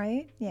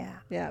 right? Yeah.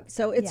 Yeah.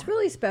 So it's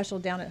really special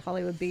down at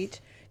Hollywood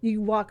Beach.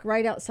 You walk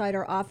right outside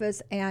our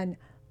office and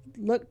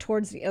look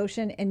towards the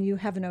ocean, and you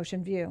have an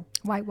ocean view.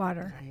 White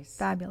water. Nice.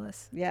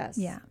 Fabulous. Yes.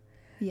 Yeah.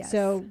 Yes.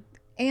 So,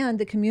 and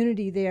the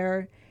community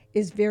there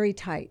is very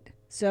tight.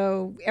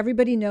 So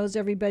everybody knows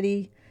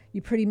everybody.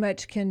 You pretty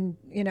much can,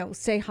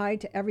 say hi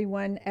to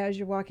everyone as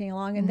you're walking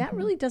along. And that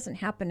really doesn't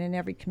happen in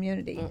every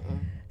community.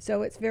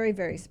 So it's very,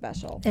 very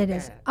special. It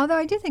is. Although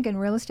I do think in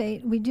real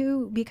estate, we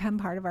do become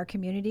part of our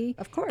community.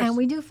 Of course. And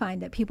we do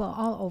find that people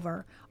all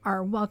over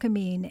are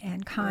welcoming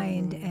and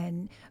kind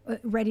and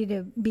ready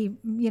to be,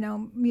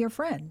 your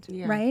friend,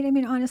 right? I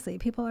mean, honestly,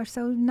 people are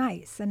so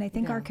nice. And I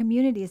think our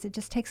communities, it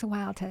just takes a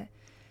while to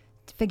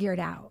figure it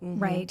out,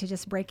 right? To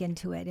just break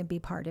into it and be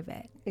part of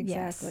it.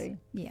 Exactly.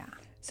 Yes. Yeah.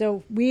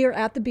 So we are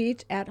at the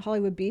beach, at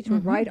Hollywood Beach. We're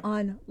right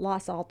on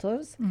Los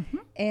Altos.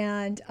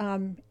 And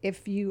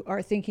if you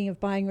are thinking of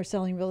buying or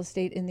selling real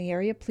estate in the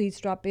area, please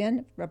drop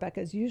in.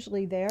 Rebecca's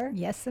usually there.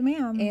 Yes,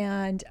 ma'am.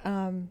 And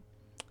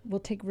we'll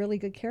take really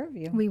good care of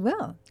you. We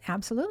will.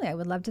 Absolutely. I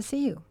would love to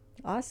see you.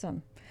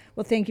 Awesome.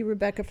 Well, thank you,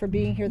 Rebecca, for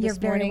being here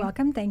this morning. You're very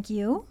welcome. Thank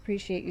you.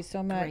 Appreciate you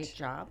so much. Great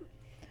job.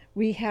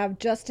 We have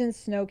Justin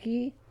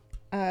Snokey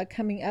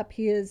coming up.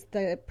 He is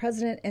the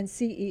president and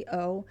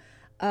CEO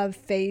of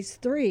Phase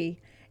 3.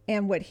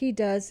 And what he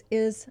does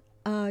is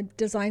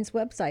designs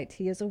websites.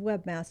 He is a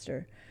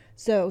webmaster.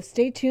 So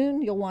stay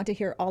tuned. You'll want to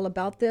hear all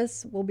about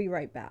this. We'll be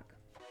right back.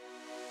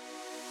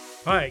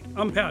 Hi,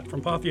 I'm Pat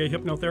from Paula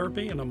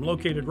Hypnotherapy, and I'm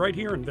located right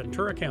here in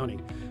Ventura County.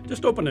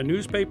 Just open a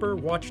newspaper,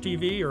 watch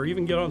TV, or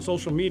even get on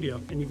social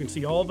media, and you can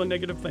see all the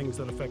negative things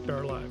that affect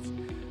our lives.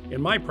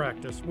 In my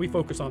practice, we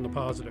focus on the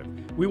positive.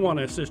 We want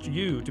to assist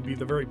you to be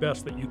the very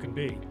best that you can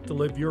be, to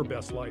live your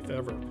best life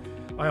ever.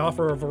 I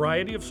offer a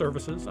variety of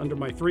services under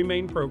my 3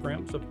 main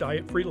programs of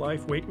diet-free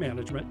life, weight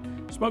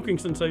management, smoking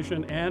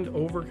cessation, and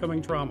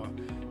overcoming trauma.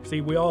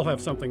 See, we all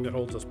have something that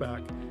holds us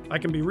back. I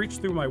can be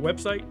reached through my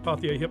website,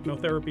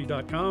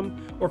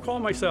 PathiaHypnotherapy.com, or call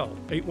my cell,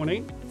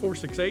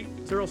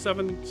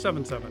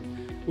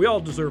 818-468-0777. We all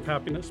deserve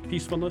happiness,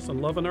 peacefulness,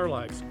 and love in our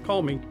lives.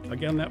 Call me.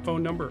 Again, that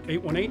phone number,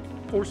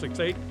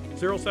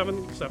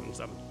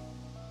 818-468-0777.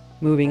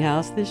 Moving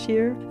house this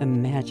year?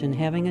 Imagine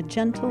having a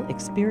gentle,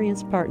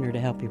 experienced partner to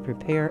help you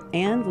prepare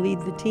and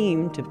lead the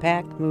team to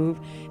pack, move,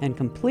 and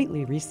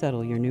completely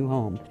resettle your new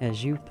home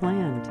as you've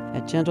planned.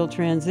 At Gentle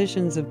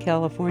Transitions of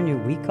California,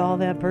 we call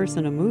that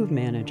person a move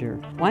manager.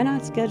 Why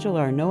not schedule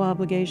our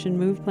no-obligation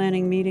move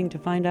planning meeting to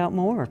find out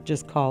more?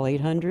 Just call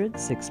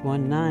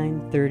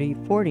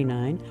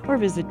 800-619-3049 or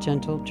visit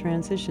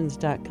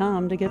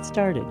gentletransitions.com to get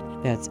started.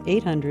 That's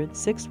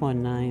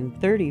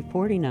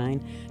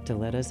 800-619-3049 to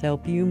let us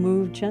help you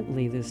move gently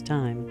this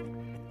time.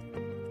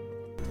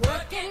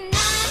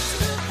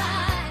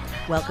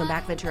 Welcome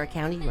back, Ventura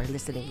County. You are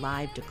listening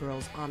live to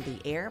Girls on the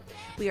Air.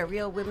 We are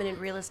Real Women in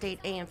Real Estate,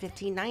 AM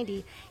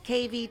 1590,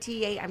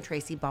 KVTA. I'm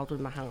Tracy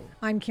Baldwin-Mahone.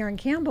 I'm Karen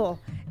Campbell,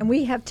 and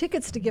we have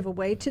tickets to give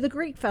away to the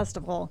Greek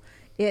Festival.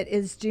 It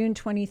is June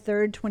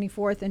 23rd,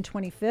 24th, and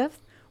 25th.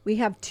 We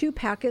have 2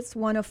 packets,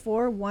 one of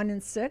 4, 1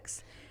 and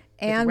 6.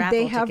 And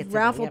they have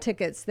raffle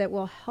tickets that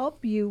will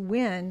help you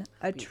win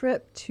a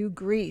trip to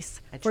Greece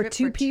for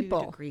 2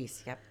 people. To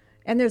Greece, yep.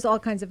 And there's all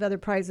kinds of other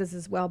prizes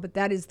as well, but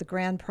that is the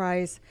grand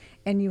prize.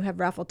 And you have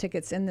raffle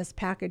tickets in this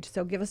package.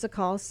 So give us a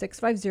call,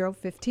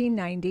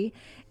 650-1590,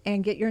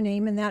 and get your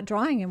name in that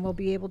drawing, and we'll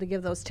be able to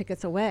give those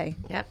tickets away.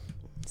 Yep.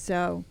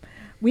 So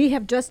We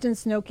have Justin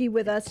Snokey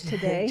with us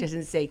today.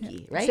 Justin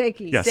Seiki, right?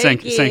 Seiki. Yeah,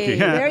 Sankey.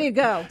 There you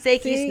go.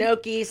 Seiki, See?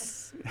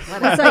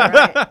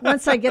 Snokey.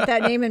 Once I get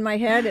that name in my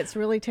head, it's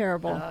really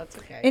terrible. Oh, it's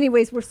okay.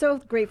 Anyways, we're so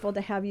grateful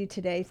to have you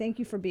today. Thank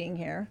you for being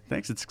here.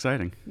 Thanks. It's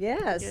exciting.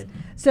 Yes. Good.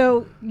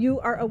 So you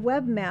are a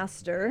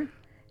webmaster.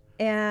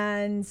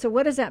 And so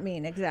what does that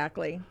mean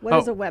exactly? What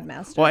is a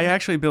webmaster? Well, I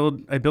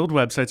build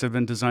websites. I've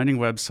been designing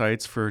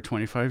websites for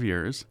 25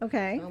 years.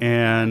 Okay.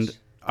 And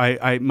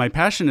my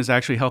passion is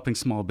actually helping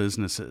small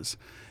businesses.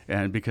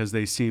 And because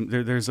they seem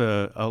there's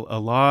a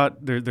lot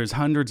there's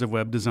hundreds of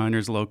web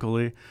designers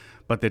locally,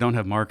 but they don't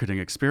have marketing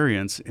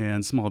experience,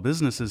 and small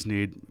businesses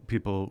need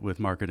people with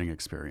marketing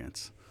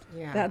experience.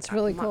 Yeah, That's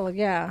really cool.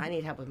 Yeah. I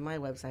need help with my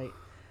website.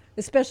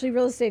 Especially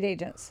real estate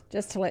agents,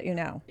 just to let you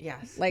know.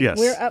 Yes. Like Yes.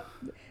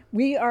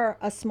 we are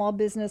a small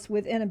business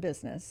within a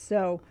business.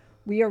 So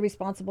we are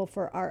responsible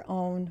for our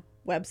own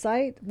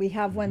website. We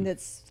have one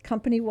that's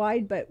company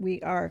wide, but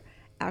we are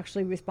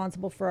actually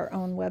responsible for our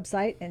own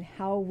website and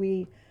how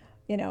we,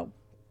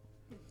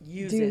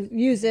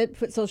 use it,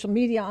 put social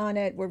media on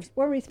it.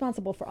 We're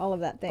responsible for all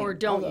of that thing. Or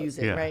don't use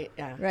it, Yeah. right?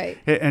 Yeah. Right.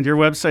 And your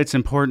website's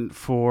important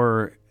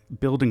for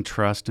building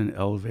trust and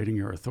elevating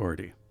your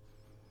authority.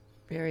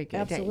 Very good.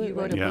 Absolutely. You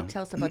wrote a Yeah. book.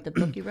 Tell us about the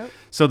book you wrote.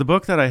 So the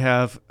book that I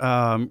have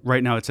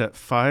right now, it's at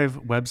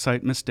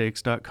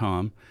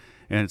 5websitemistakes.com,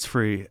 and it's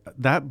free.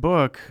 That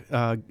book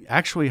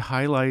actually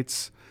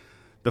highlights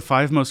the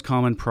 5 most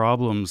common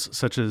problems,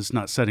 such as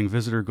not setting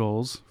visitor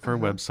goals for a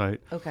website.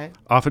 Okay.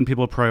 Often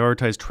people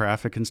prioritize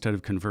traffic instead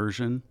of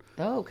conversion.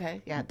 Oh,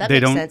 okay. Yeah, that They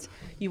makes don't- sense.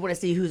 You want to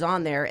see who's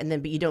on there,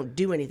 but you don't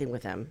do anything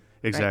with them.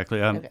 right?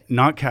 Exactly. Okay.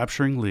 Not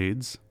capturing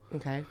leads.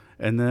 Okay.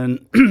 And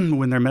then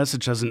when their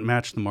message doesn't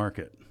match the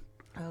market.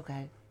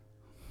 Okay.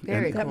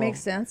 Very cool. That makes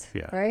sense.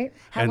 Yeah. Right?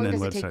 How and long then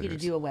does it take you to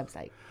websiters. do a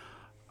website?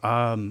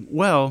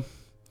 Well,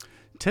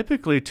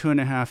 typically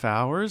 2.5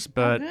 hours,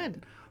 but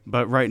good.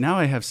 but right now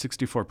I have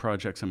 64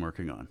 projects I'm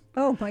working on.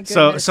 Oh my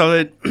goodness.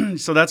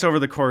 So that's over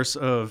the course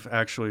of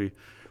actually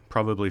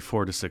probably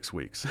 4 to 6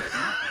 weeks.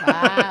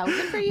 Wow,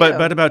 good for you.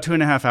 but about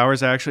 2.5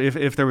 hours actually,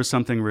 if there was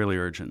something really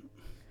urgent.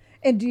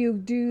 And do you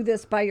do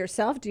this by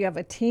yourself? Do you have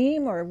a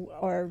team,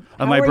 or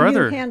how my are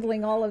brother- you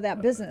handling all of that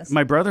business?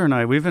 My brother and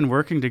I, we've been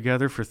working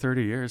together for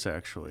 30 years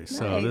actually.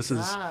 So Nice.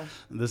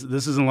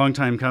 this is a long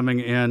time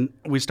coming, and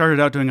we started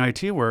out doing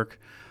IT work,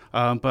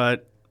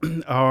 but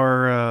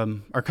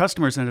our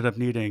customers ended up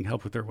needing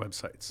help with their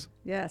websites.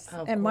 Yes,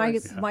 Of and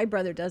course. my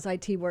brother does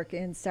IT work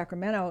in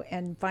Sacramento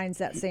and finds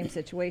that same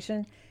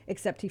situation,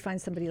 except he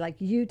finds somebody like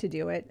you to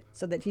do it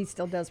so that he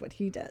still does what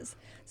he does.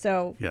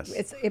 So Yes.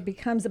 it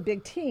becomes a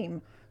big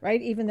team,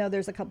 right? Even though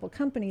there's a couple of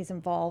companies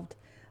involved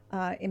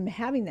in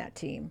having that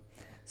team.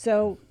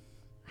 So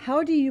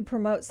how do you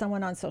promote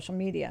someone on social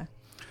media?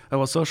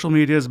 Well, social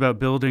media is about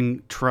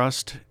building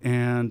trust,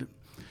 and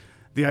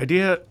the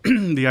idea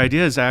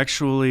is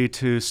actually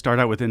to start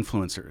out with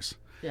influencers.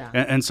 Yeah.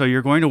 And so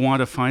you're going to want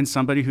to find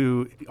somebody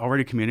who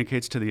already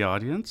communicates to the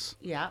audience.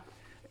 Yeah.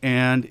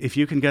 And if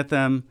you can get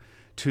them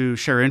to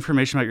share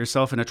information about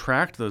yourself and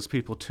attract those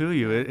people to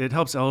you, it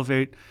helps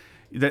elevate.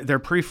 They're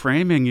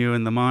pre-framing you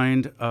in the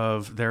mind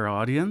of their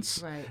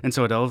audience. Right. And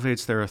so it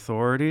elevates their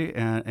authority,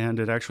 and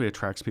it actually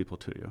attracts people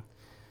to you.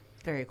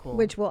 Very cool.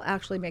 Which will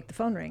actually make the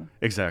phone ring.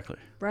 Exactly.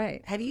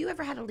 Right. Have you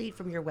ever had a lead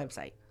from your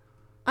website?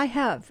 I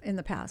have in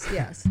the past,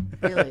 yes.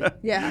 Really?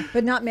 Yeah,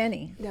 but not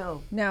many.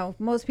 No. No,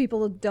 most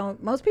people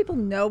don't. Most people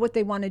know what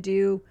they want to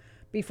do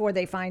before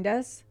they find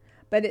us,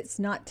 but it's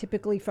not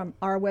typically from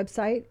our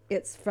website.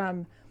 It's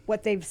from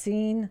what they've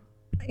seen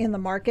in the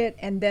market,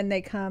 and then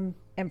they come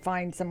and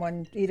find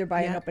someone either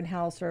by an Yeah. open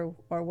house or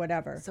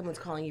whatever. Someone's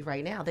calling you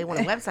right now. They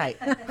want a website.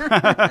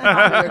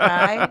 Popular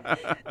guy.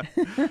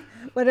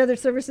 What other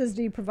services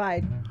do you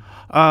provide?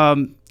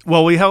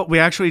 Well, we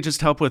actually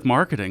just help with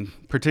marketing,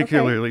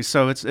 particularly. Okay.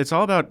 So it's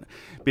all about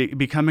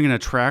becoming an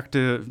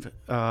attractive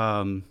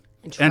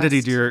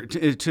entity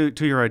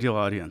to your ideal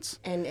audience.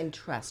 And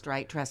trust,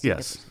 right? Trust.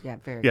 Yes. Yeah,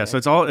 very Yeah. good. So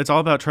it's all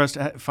about trust,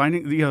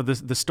 finding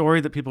the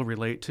story that people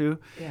relate to,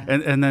 Yeah.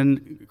 and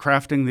then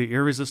crafting the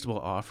irresistible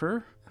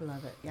offer I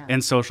love it. Yeah.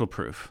 and social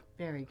proof.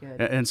 Very good.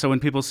 And so when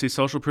people see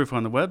social proof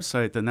on the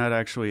website, then that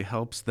actually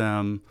helps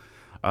them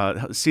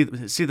see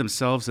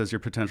themselves as your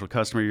potential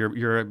customer.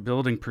 You're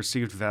building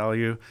perceived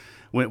value.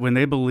 When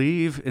they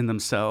believe in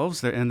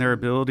themselves and their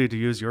ability to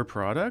use your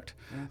product,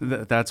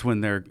 that's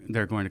when they're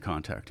going to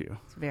contact you.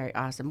 It's very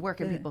awesome. Where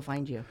can people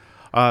find you?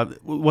 Well,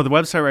 the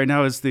website right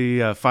now is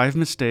the 5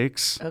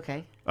 Mistakes.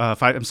 Okay.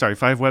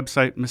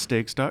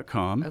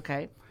 5websitemistakes.com.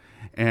 Okay.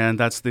 And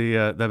that's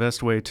the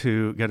best way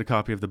to get a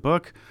copy of the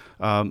book.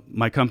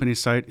 My company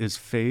site is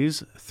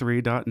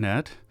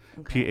phase3.net,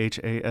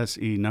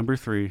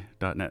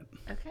 PHASE3.net.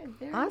 Okay.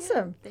 Very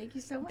Awesome. Good. Thank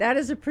you so much. That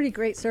is a pretty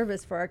great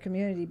service for our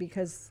community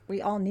because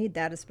we all need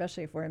that,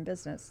 especially if we're in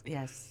business.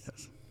 Yes.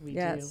 We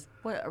Yes. do.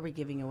 What are we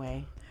giving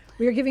away?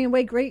 We are giving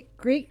away great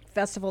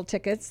festival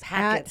tickets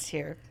Packets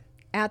here.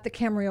 at the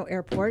Camarillo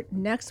Airport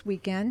next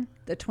weekend,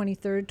 the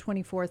 23rd,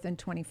 24th, and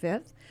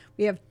 25th.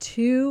 We have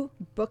 2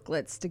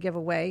 booklets to give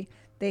away.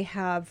 They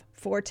have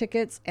 4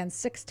 tickets and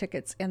 6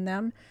 tickets in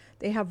them.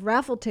 They have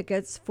raffle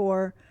tickets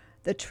for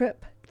the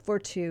trip for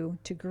 2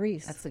 to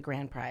Greece. That's the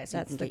grand prize.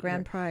 That's the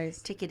grand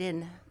prize. Ticket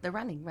in the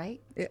running,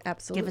 right?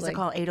 Absolutely. Give us a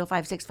call,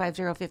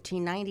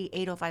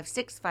 805-650-1590,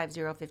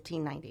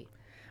 805-650-1590.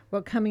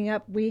 Well, coming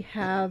up, we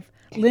have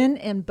Lynn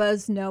and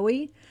Buzz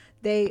Noe.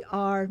 They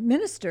are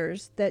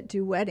ministers that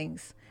do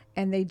weddings,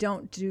 and they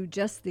don't do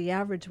just the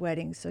average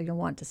wedding, so you'll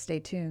want to stay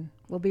tuned.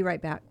 We'll be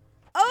right back.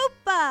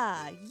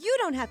 Opa! You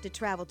don't have to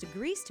travel to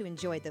Greece to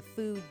enjoy the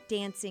food,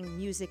 dancing,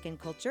 music, and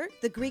culture.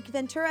 The Greek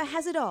Ventura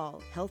has it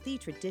all. Healthy,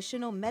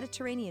 traditional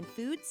Mediterranean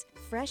foods,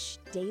 fresh,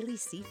 daily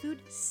seafood,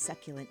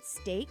 succulent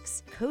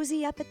steaks.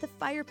 Cozy up at the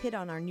fire pit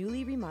on our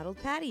newly remodeled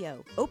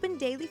patio. Open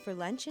daily for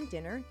lunch and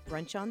dinner,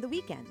 brunch on the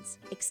weekends.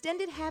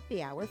 Extended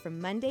happy hour from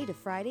Monday to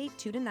Friday,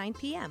 2 to 9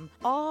 p.m.,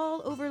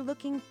 all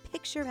overlooking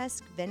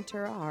picturesque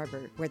Ventura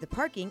Harbor, where the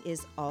parking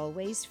is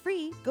always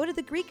free. Go to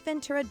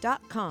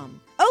thegreekventura.com.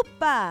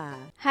 Opa!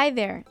 Hi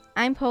there,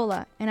 I'm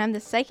Paula, and I'm the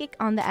psychic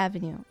on the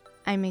avenue.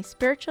 I'm a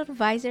spiritual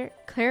advisor,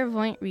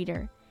 clairvoyant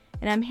reader,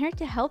 and I'm here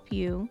to help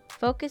you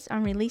focus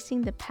on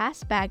releasing the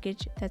past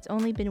baggage that's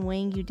only been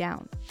weighing you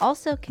down.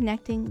 Also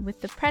connecting with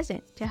the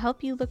present to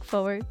help you look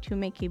forward to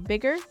make a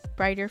bigger,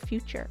 brighter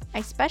future.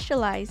 I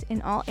specialize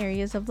in all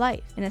areas of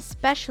life, and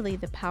especially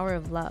the power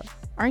of love.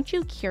 Aren't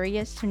you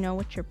curious to know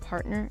what your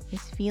partner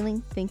is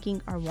feeling,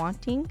 thinking, or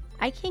wanting?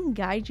 I can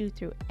guide you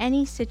through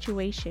any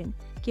situation,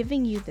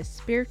 giving you the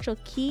spiritual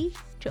key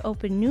to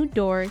open new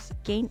doors,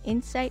 gain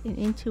insight and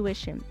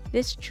intuition.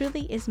 This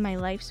truly is my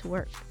life's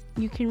work.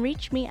 You can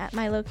reach me at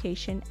my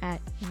location at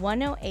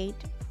 108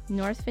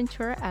 North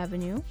Ventura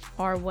Avenue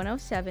or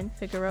 107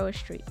 Figueroa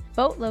Street,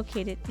 both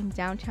located in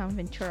downtown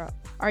Ventura.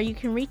 Or you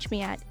can reach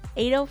me at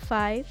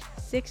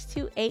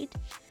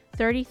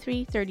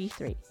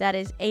 805-628-3333. That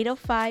is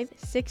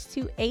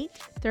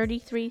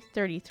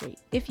 805-628-3333.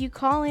 If you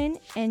call in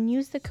and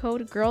use the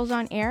code Girls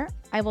on Air,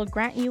 I will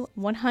grant you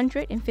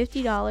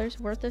 $150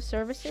 worth of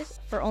services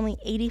for only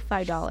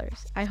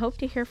 $85. I hope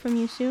to hear from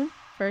you soon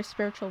for a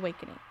spiritual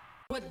awakening.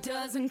 What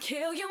doesn't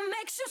kill you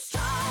makes you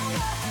stronger.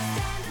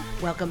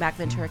 Welcome back,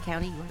 Ventura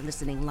County. You're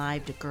listening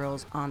live to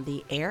Girls on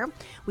the Air.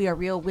 We are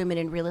Real Women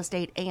in Real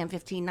Estate, AM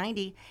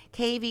 1590,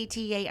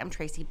 KVTA. I'm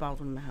Tracy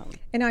Baldwin-Mahone.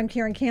 And I'm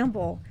Karen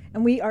Campbell.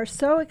 And we are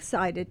so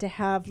excited to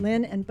have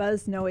Lynn and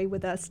Buzz Noe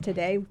with us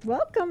today.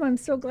 Welcome. I'm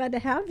so glad to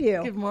have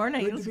you. Good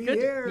morning. Good to be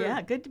here.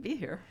 Yeah, good to be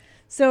here.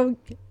 So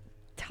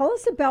tell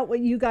us about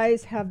what you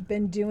guys have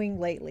been doing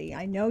lately.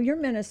 I know you're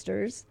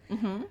ministers,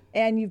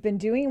 and you've been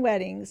doing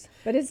weddings,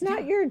 but it's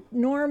not your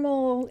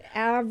normal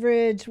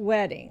average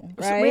wedding,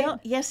 right? Well,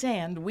 yes,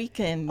 and we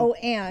can.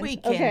 We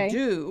can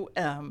do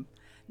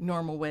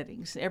normal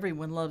weddings.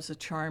 Everyone loves a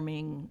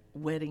charming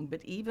wedding,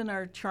 but even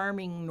our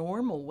charming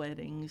normal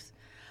weddings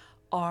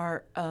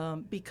are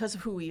because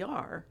of who we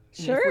are.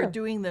 Sure. If we're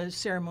doing the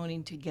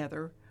ceremony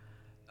together,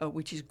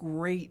 which is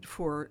great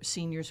for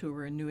seniors who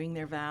are renewing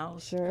their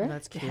vows. Sure.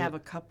 That's to cute. have a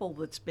couple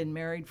that's been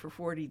married for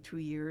 42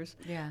 years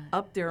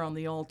up there on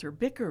the altar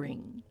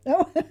bickering.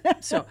 Oh.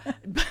 So,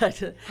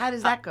 but how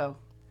does that go?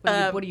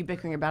 What are you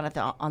bickering about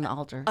on the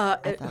altar?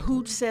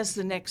 Who says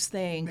the next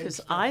thing? Because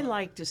I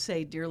like to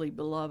say, "Dearly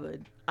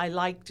beloved." I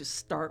like to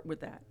start with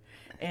that,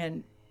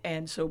 and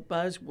so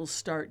Buzz will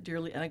start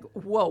dearly, and I go,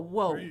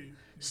 "Whoa."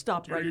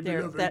 Stop Dearly right there.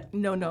 beloved. That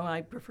no,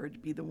 I prefer to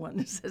be the one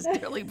that says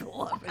dearly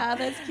beloved.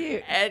 That's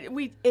cute.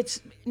 And it's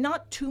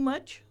not too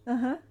much.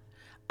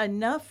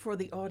 Enough for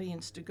the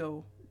audience to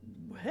go,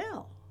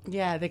 well.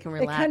 Yeah, they can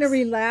It relax. kind of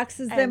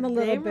relaxes them a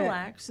little bit. They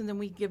relax, and then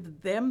we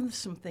give them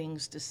some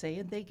things to say,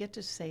 and they get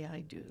to say, "I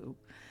do."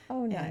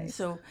 Oh, nice. And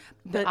so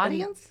the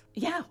audience?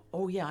 Yeah.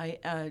 Oh,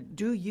 yeah.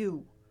 Do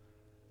you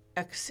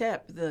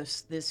accept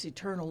this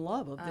eternal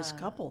love of this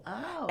couple,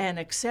 and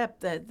accept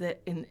that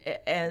that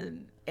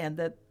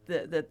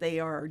they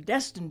are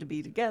destined to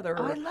be together?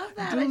 Oh, I love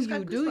that.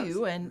 Do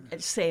you,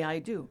 and say, "I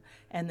do,"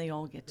 and they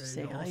all get to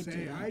say, "I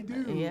do." I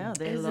do. Yeah,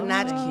 they Isn't love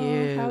that it.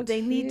 cute? How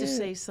They need to cute.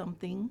 say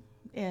something,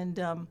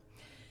 and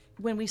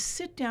when we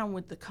sit down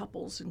with the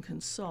couples and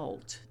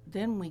consult,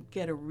 then we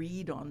get a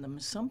read on them.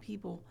 Some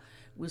people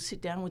will sit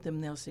down with them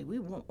and they'll say, "We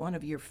want one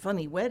of your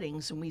funny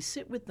weddings," and we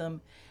sit with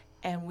them,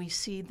 and we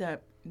see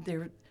that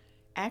they're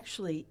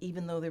actually,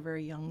 even though they're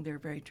very young, they're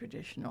very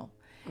traditional,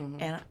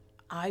 and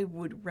I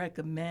would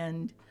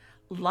recommend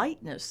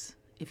lightness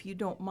if you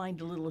don't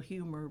mind a little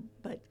humor,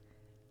 but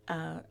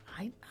I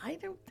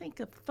don't think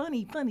a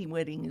funny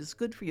wedding is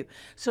good for you.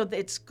 So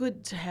it's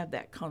good to have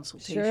that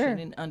consultation Sure.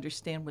 and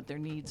understand what their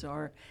needs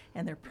are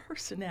and their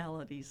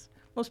personalities.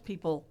 Most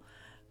people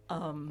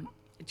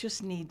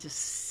just need to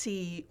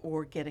see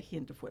or get a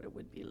hint of what it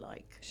would be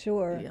like.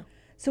 Sure. Yeah.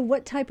 So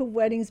what type of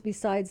weddings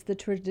besides the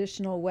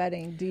traditional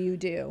wedding do you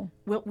do?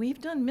 Well,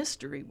 we've done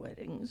mystery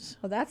weddings.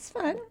 Oh, that's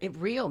fun.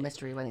 Real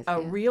mystery weddings. A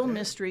real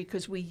mystery,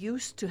 because we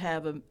used to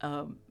have in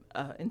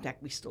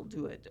fact, we still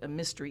do it, a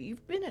mystery.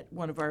 You've been at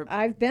one of our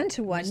I've been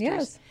to one, mysteries.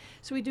 yes.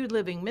 So we do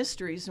living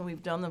mysteries, and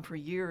we've done them for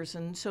years.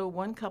 And so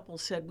one couple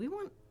said, we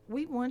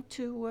want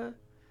to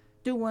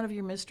do one of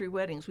your mystery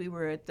weddings. We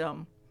were at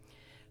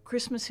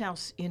Christmas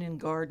House Inn and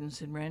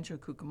Gardens in Rancho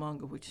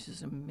Cucamonga, which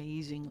is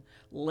amazing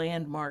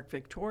landmark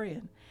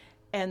Victorian.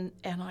 And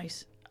I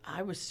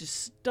was just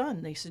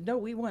stunned. They said, no,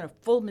 we want a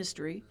full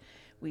mystery.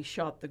 We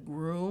shot the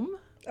groom.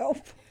 Oh.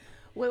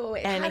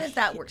 Wait. And how does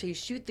that work? So you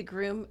shoot the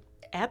groom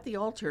at the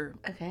altar.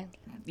 Okay.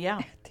 Yeah.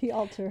 At the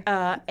altar.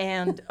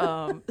 And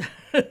in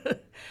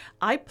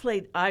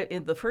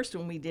the first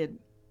one we did,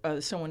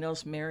 someone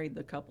else married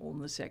the couple. In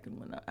the second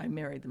one, I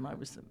married them. I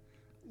was the...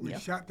 We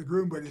shot the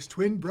groom, but his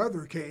twin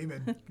brother came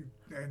and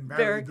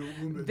married the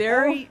woman.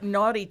 Very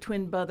naughty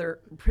twin brother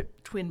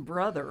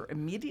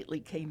immediately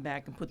came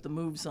back and put the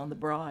moves on the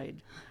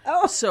bride.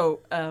 Oh.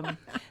 So,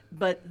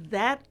 but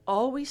that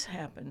always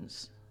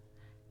happens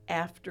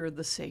after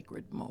the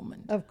sacred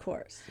moment. Of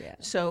course, yeah.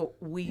 So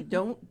we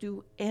don't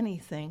do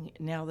anything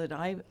now that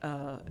I've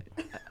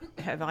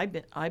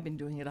been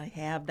doing it. I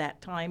have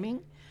that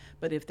timing,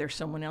 but if there's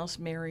someone else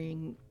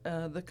marrying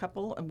the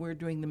couple and we're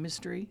doing the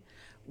mystery,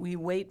 we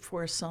wait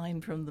for a sign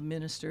from the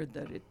minister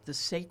that the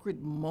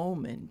sacred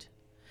moment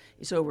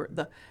is over.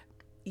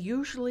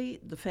 Usually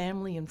the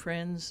family and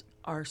friends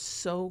are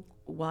so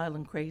wild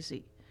and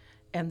crazy,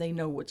 and they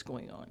know what's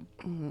going on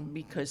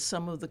because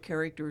some of the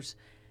characters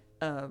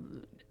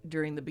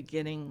during the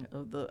beginning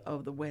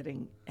of the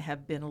wedding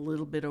have been a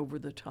little bit over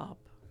the top,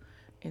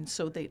 and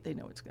so they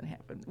know what's going to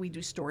happen. We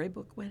do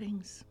storybook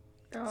weddings.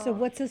 So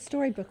what's a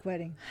storybook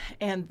wedding?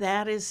 And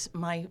that's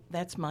my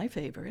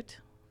favorite.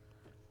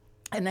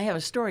 And I have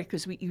a story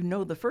because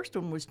the first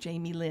one was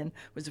Jamie Lynn,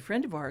 was a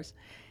friend of ours,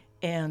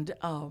 and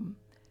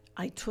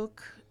I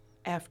took,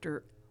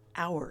 after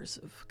hours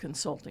of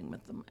consulting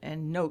with them,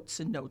 and notes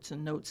and notes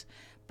and notes.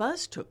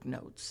 Buzz took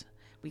notes.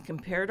 We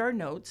compared our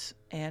notes,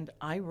 and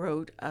I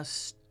wrote a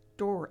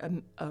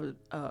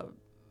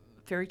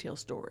fairy tale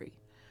story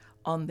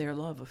on their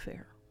love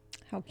affair.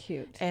 How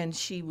cute! And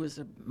she was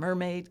a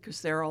mermaid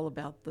because they're all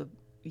about the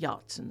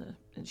yachts, and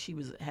she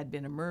had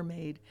been a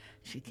mermaid.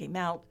 She came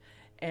out.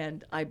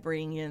 And I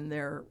bring in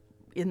their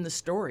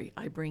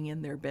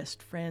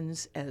best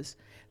friends as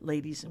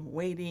ladies in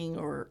waiting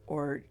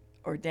or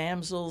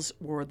damsels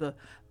or the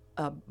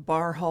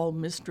bar hall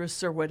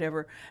mistress or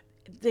whatever.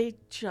 They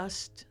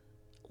just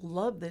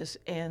love this.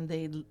 And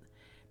the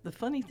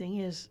funny thing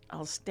is,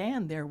 I'll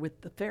stand there with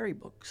the fairy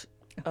books,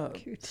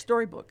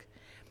 storybook,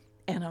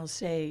 and I'll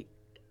say,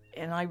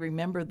 and I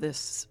remember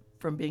this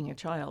from being a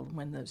child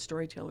when the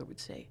storyteller would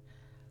say,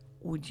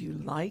 "Would you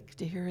like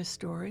to hear a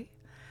story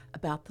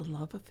about the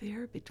love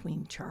affair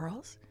between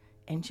Charles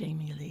and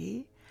Jamie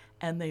Lee?"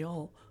 And they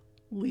all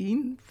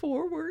lean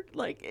forward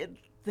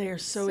they're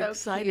so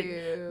excited.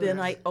 Cute. Then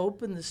I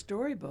open the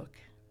storybook,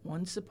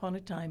 Once Upon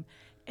a Time,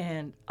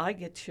 and I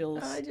get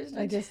chills. I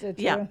just did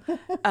too. Yeah.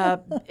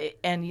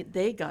 And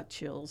they got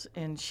chills.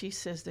 And she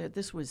says that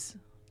this was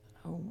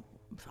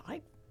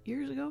 5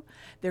 years ago.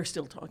 They're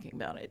still talking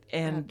about it.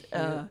 And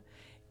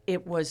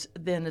it was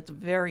then at the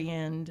very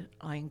end,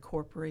 I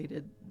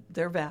incorporated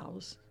their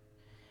vows.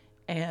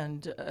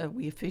 And I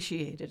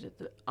officiated at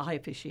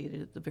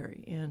the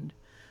very end.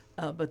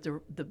 But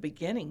the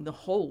beginning, the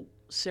whole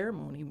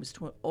ceremony was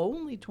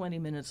only 20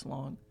 minutes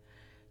long,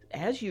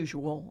 as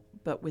usual,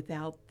 but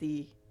without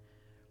the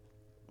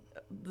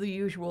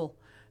usual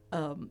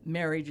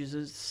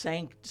marriages,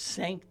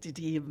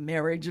 sanctity of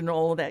marriage and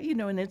all of that,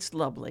 and it's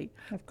lovely.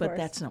 Of course. But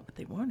that's not what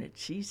they wanted.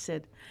 She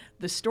said,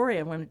 the story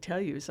I want to tell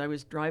you is I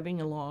was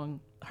driving along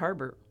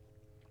Harbor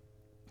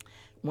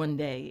one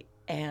day,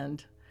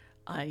 and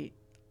I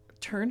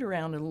turned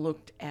around and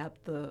looked at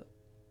the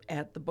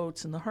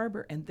boats in the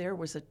harbor, and there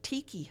was a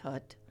tiki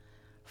hut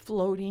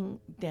floating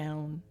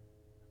down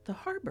the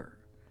harbor.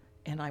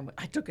 And I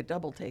took a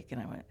double take,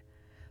 and I went,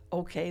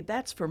 okay,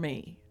 that's for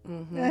me.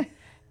 Mm-hmm.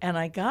 And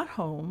I got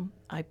home,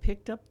 I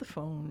picked up the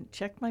phone,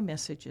 checked my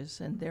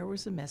messages, and there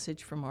was a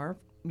message from our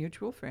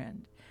mutual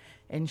friend.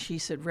 And she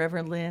said,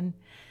 Reverend Lynn,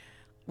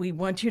 we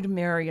want you to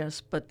marry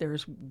us, but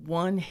there's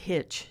one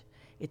hitch.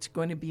 It's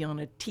going to be on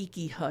a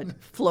tiki hut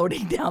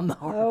floating down the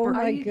harbor. Oh,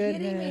 my Are you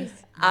goodness.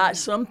 kidding me?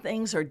 Some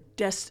things are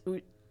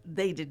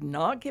they did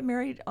not get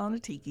married on a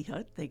tiki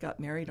hut. They got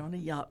married on a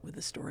yacht with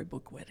a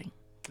storybook wedding.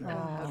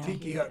 The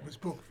tiki hut was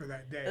booked for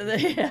that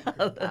day. Yeah.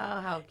 Oh,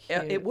 how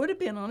cute. It would have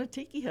been on a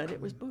tiki hut.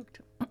 It was booked.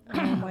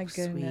 Oh, my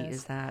Sweet goodness.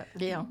 is that?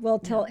 Yeah. Well,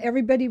 tell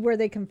everybody where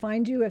they can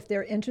find you if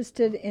they're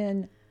interested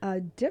in a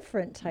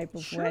different type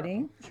of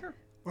wedding. Sure.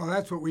 Well,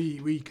 that's what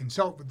we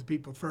consult with the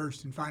people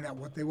first and find out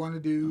what they want to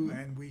do,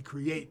 and we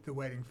create the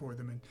wedding for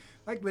them. And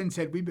like Lynn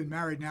said, we've been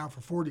married now for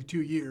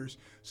 42 years,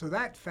 so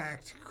that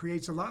fact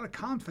creates a lot of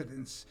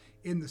confidence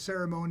in the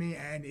ceremony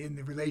and in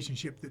the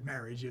relationship that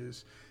marriage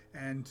is.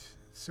 And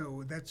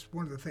so that's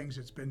one of the things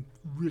that's been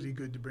really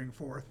good to bring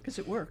forth. Because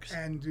it works.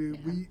 And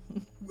we,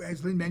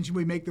 as Lynn mentioned,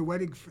 we make the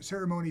wedding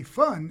ceremony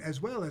fun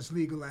as well as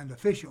legal and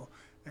official.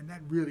 And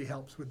that really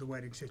helps with the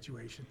wedding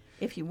situation.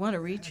 If you want to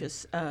reach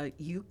us,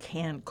 you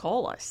can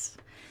call us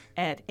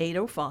at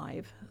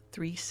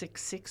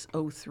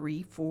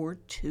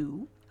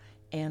 805-366-0342,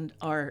 and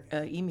our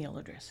email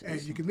address And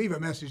is... you can leave a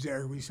message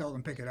there. We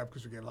seldom pick it up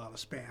because we get a lot of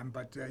spam.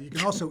 But you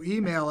can also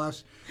email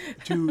us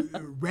to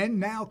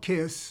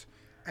RenNowKiss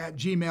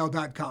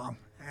gmail.com.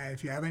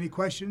 If you have any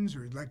questions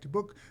or you'd like to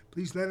book,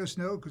 please let us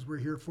know because we're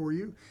here for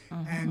you.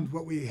 And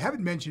what we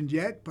haven't mentioned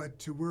yet,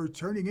 but we're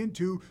turning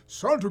into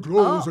Santa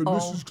Claus and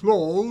Mrs.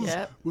 Claus.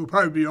 Yep. We'll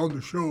probably be on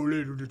the show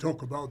later to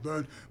talk about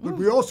that. But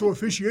we also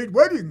officiate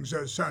weddings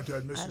as Santa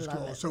and Mrs.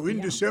 Claus. So in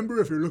December,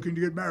 if you're looking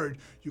to get married,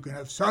 you can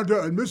have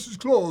Santa and Mrs.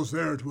 Claus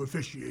there to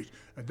officiate.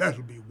 And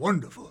that'll be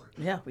wonderful.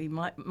 Yeah, we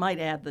might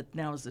add that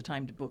now is the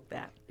time to book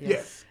that.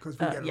 Yes, because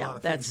we get a lot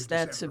of things in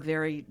that's a December.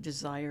 very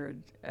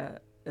desired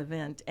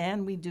event.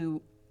 And we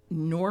do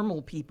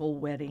normal people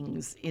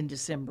weddings in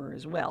December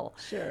as well.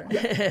 Sure.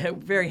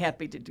 Very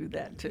happy to do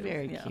that too.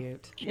 Very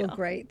cute. Well,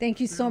 great.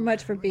 Thank you so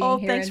much for being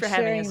here thanks and for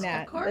having sharing us.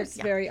 that. Of course.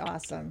 That's very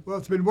awesome. Well,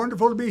 it's been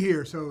wonderful to be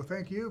here. So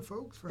thank you,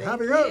 folks, for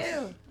having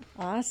us.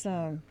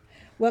 Awesome.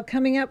 Well,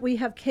 coming up, we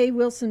have Kay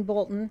Wilson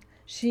Bolton.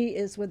 She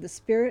is with the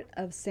Spirit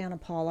of Santa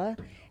Paula,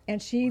 and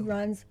she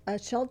runs a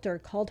shelter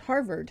called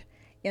Harvard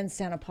in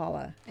Santa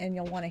Paula, and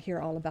you'll want to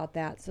hear all about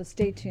that. So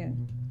stay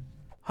tuned.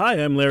 Hi,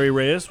 I'm Larry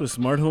Reyes with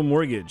Smart Home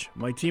Mortgage.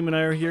 My team and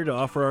I are here to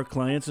offer our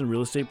clients and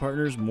real estate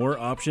partners more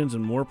options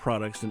and more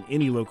products than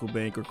any local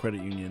bank or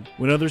credit union.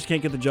 When others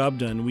can't get the job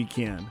done, we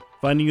can.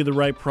 Finding you the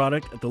right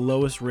product at the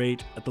lowest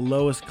rate, at the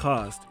lowest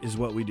cost, is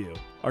what we do.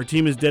 Our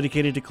team is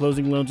dedicated to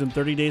closing loans in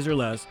 30 days or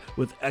less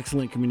with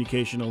excellent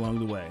communication along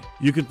the way.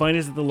 You can find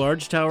us at the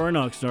Large Tower in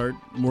Oxnard,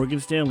 Morgan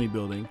Stanley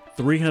Building,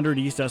 300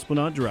 East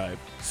Esplanade Drive,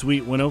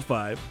 Suite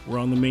 105. We're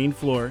on the main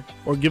floor.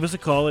 Or give us a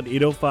call at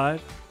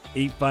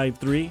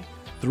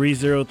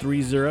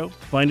 805-853-3030.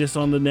 Find us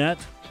on the net,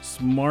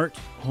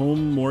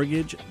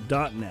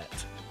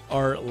 smarthomemortgage.net.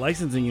 Our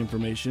licensing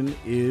information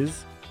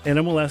is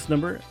NMLS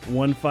number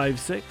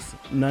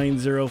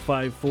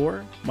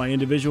 1569054. My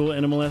individual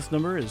NMLS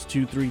number is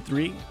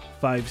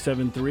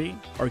 233573.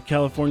 Our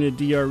California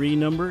DRE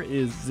number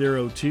is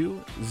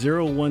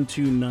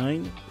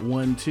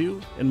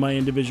 02012912, and my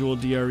individual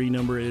DRE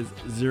number is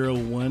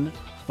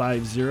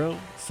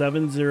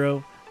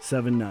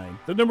 01507079.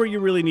 The number you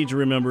really need to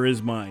remember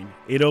is mine,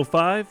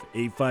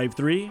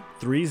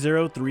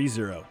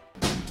 805-853-3030.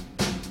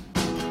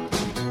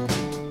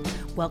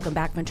 Welcome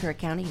back, Ventura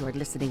County. You are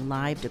listening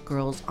live to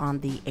Girls on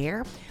the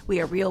Air.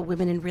 We are Real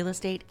Women in Real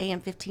Estate, AM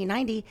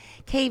 1590,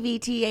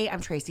 KVTA. I'm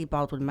Tracy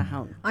Baldwin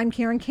Mahone. I'm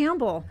Karen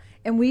Campbell,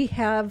 and we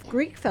have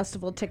Greek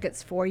Festival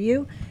tickets for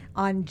you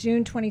on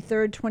June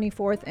 23rd,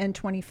 24th, and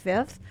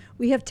 25th.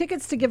 We have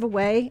tickets to give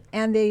away,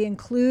 and they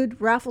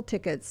include raffle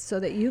tickets so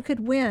that you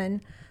could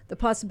win the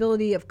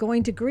possibility of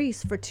going to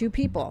Greece for 2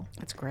 people.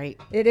 That's great.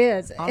 It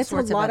is. All it's a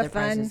sorts of lot other of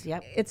fun. prizes,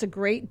 yep. It's a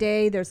great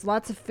day. There's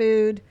lots of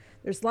food.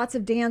 There's lots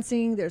of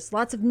dancing. There's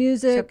lots of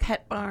music. It's a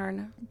pet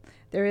barn.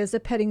 There is a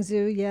petting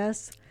zoo,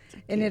 yes.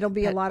 And it'll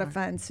be a lot of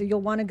fun. So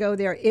you'll want to go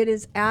there. It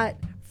is at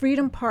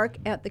Freedom Park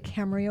at the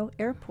Camarillo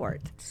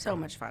Airport. So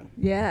much fun.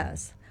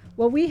 Yes.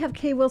 Well, we have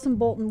Kay Wilson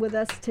Bolton with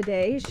us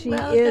today. She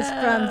is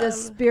from the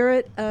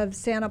Spirit of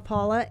Santa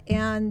Paula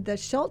and the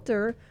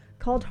shelter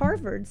called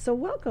Harvard. So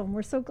welcome.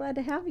 We're so glad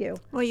to have you.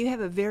 Well, you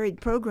have a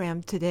varied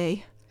program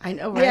today. I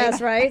know, right?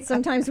 Yes, right?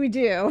 Sometimes we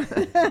do.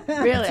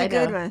 Really, It's a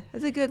good one.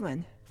 It's a good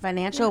one.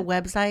 Financial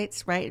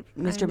websites, right?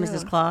 Mr. and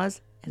Mrs.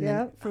 Claus. And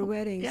Yeah. then, For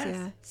weddings, yes.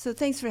 yeah. So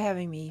thanks for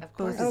having me,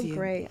 both of you.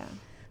 Great. Yeah.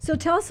 So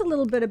tell us a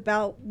little bit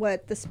about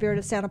what the Spirit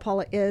of Santa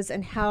Paula is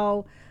and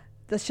how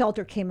the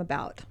shelter came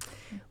about.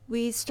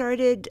 We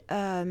started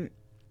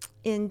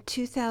in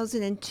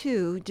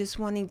 2002 just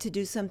wanting to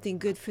do something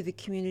good for the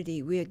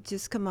community. We had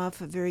just come off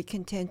a very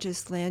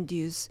contentious land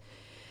use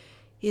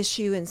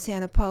issue in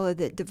Santa Paula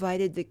that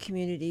divided the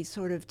community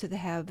sort of to the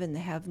have and the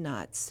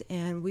have-nots.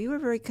 And we were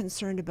very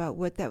concerned about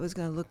what that was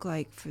going to look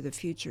like for the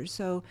future.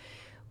 So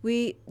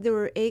there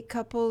were 8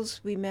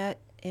 couples we met,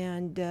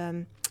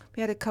 and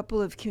we had a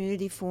couple of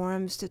community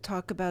forums to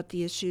talk about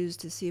the issues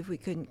to see if we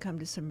couldn't come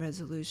to some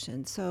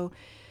resolution. So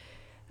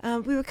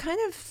we were kind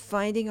of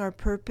finding our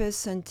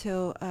purpose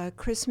until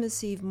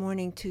Christmas Eve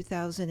morning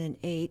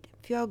 2008.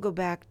 If you all go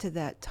back to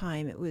that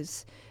time, it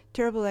was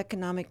terrible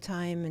economic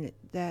time, and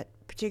that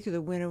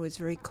particular winter was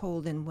very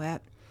cold and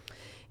wet.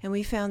 And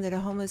we found that a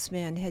homeless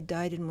man had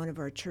died in one of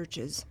our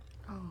churches.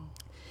 Oh.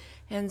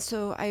 And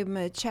so I'm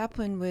a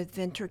chaplain with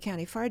Ventura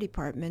County Fire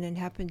Department and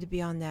happened to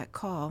be on that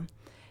call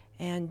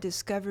and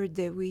discovered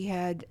that we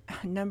had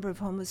a number of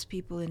homeless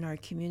people in our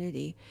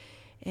community.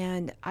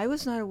 And I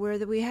was not aware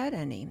that we had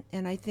any,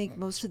 and I think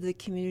most of the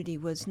community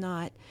was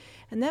not.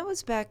 And that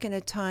was back in a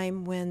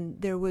time when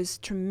there was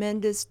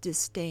tremendous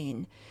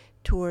disdain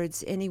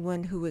towards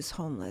anyone who was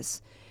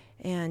homeless.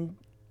 And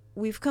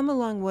we've come a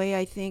long way,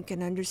 I think,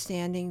 in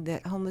understanding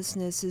that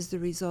homelessness is the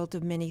result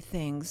of many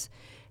things.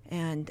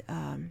 And,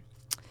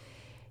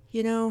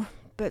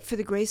 but for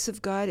the grace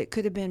of God, it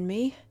could have been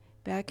me.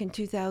 Back in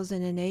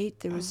 2008,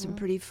 there was some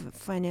pretty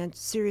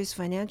serious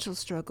financial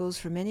struggles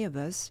for many of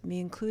us, me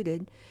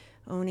included,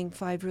 owning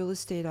 5 real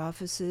estate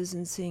offices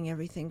and seeing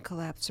everything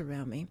collapse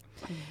around me.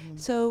 Mm-hmm.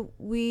 So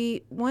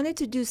we wanted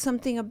to do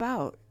something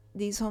about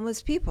these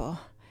homeless people.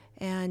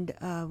 And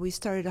we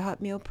started a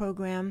hot meal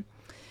program.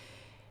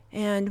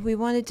 And we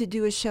wanted to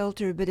do a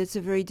shelter, but it's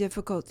a very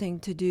difficult thing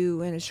to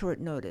do in a short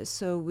notice.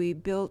 So we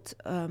built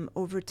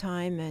over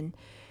time, and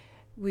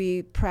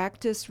we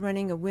practiced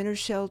running a winter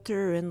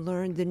shelter and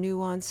learned the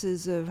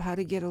nuances of how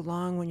to get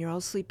along when you're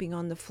all sleeping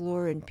on the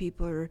floor and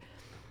people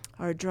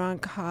are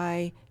drunk,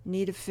 high,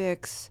 need a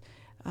fix,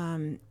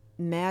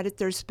 mad at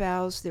their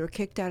spouse. They were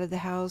kicked out of the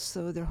house,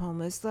 so they're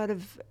homeless. A lot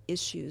of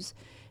issues.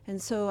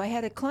 And so I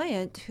had a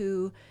client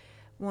who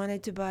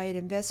wanted to buy an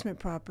investment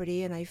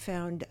property, and I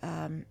found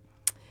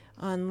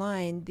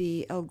online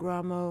the El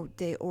Gramo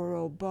de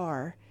Oro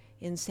bar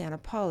in Santa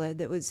Paula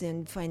that was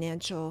in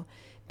financial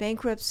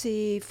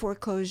bankruptcy,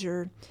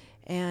 foreclosure,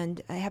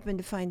 and I happened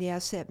to find the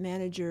asset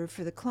manager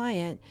for the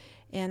client.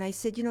 And I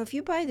said, if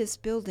you buy this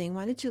building,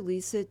 why don't you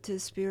lease it to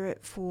Spirit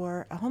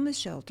for a homeless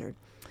shelter?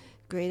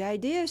 Great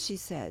idea, she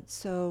said.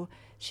 So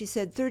she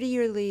said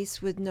 30-year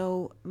lease with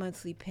no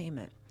monthly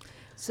payment.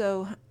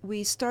 So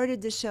we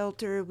started the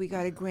shelter. We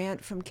got a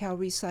grant from Cal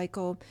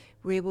Recycle.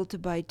 We were able to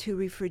buy 2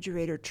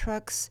 refrigerator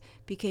trucks,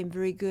 became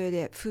very good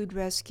at food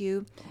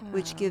rescue,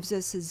 which gives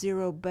us a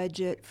 0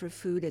 budget for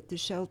food at the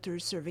shelter,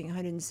 serving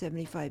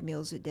 175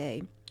 meals a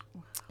day.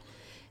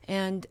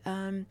 And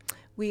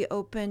we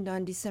opened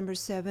on December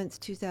 7th,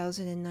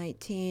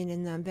 2019,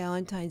 and on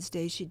Valentine's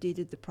Day, she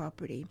deeded the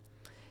property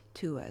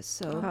to us.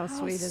 So how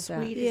sweet is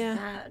that? Sweet is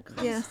that?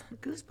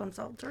 Goosebumps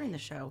all during the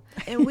show.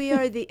 And we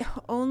are the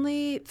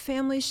only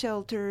family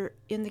shelter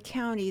in the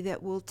county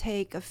that will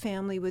take a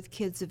family with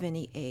kids of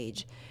any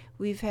age.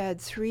 We've had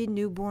 3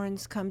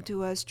 newborns come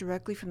to us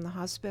directly from the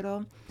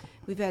hospital.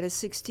 We've had a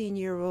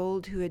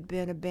 16-year-old who had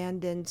been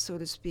abandoned, so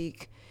to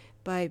speak,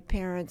 by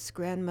parents,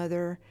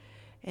 grandmother,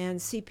 and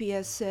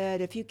CPS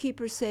said, if you keep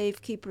her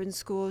safe, keep her in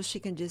school, she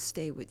can just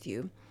stay with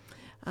you.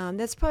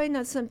 That's probably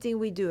not something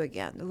we do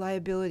again. The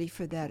liability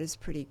for that is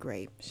pretty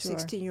great. Sure.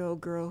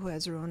 16-year-old girl who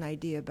has her own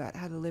idea about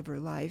how to live her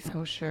life.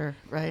 Oh, sure,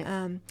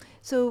 right.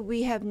 So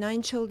we have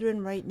 9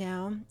 children right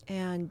now,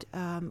 and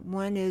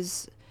one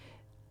is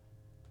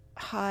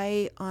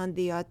high on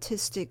the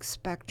autistic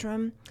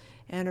spectrum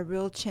and a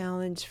real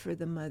challenge for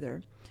the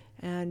mother.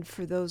 And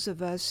for those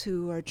of us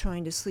who are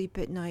trying to sleep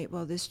at night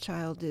while this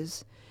child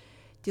is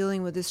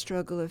dealing with the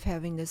struggle of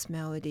having this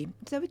malady.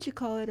 Is that what you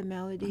call it, a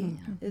malady?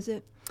 Is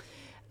it?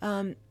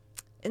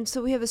 And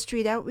so we have a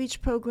street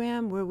outreach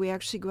program where we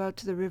actually go out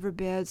to the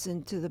riverbeds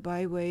and to the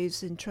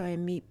byways and try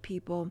and meet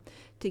people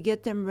to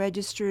get them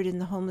registered in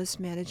the homeless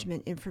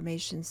management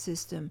information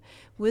system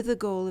with the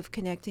goal of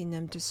connecting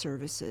them to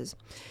services.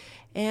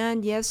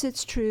 And yes,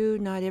 it's true,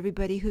 not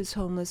everybody who's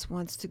homeless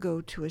wants to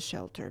go to a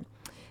shelter.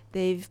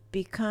 They've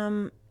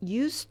become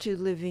used to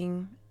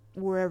living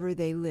wherever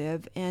they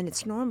live, and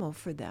it's normal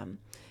for them.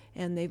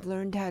 And they've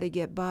learned how to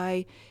get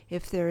by.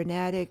 If they're an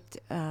addict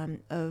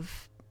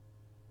of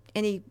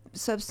any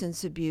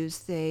substance abuse,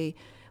 they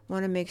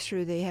want to make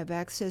sure they have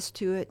access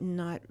to it and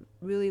not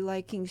really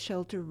liking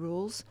shelter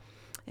rules.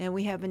 And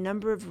we have a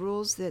number of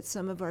rules that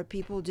some of our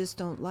people just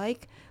don't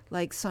like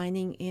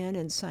signing in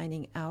and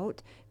signing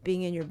out,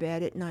 being in your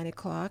bed at 9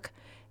 o'clock.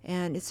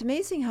 And it's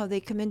amazing how they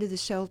come into the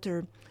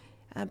shelter,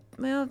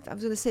 well, I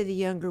was going to say the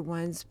younger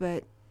ones,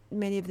 but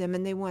many of them,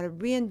 and they want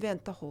to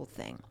reinvent the whole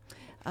thing.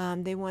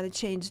 They want to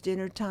change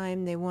dinner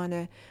time. They want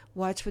to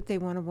watch what they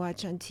want to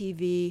watch on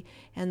TV,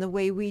 and the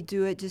way we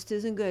do it just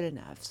isn't good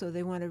enough. So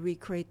they want to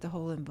recreate the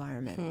whole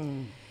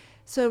environment.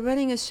 So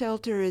running a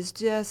shelter is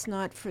just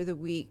not for the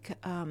weak.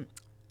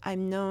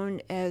 I'm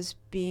known as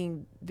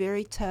being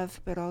very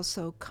tough, but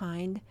also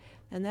kind,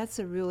 and that's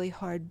a really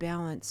hard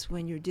balance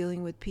when you're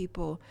dealing with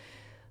people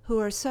who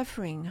are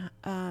suffering.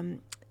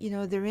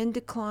 They're in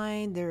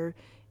decline. They're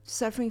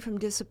suffering from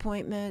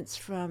disappointments,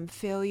 from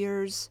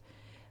failures,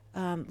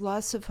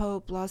 loss of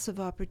hope, loss of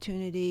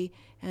opportunity,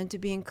 and to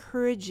be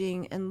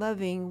encouraging and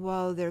loving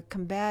while they're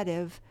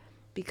combative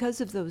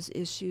because of those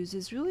issues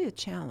is really a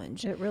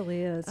challenge. It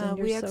really is, and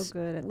you're so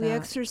good at that. We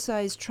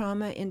exercise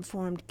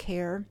trauma-informed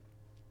care,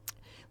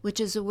 which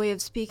is a way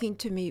of speaking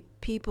to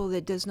people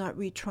that does not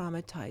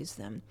re-traumatize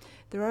them.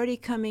 They're already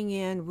coming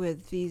in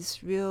with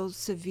these real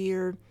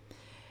severe,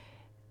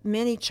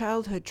 many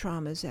childhood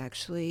traumas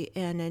actually,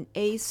 and an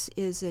ACE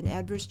is an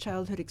adverse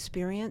childhood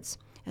experience.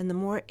 And the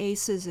more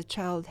ACEs a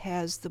child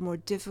has, the more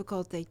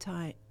difficult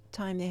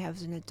time they have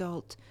as an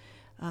adult.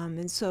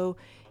 And so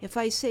if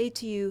I say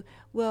to you,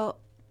 well,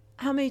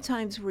 how many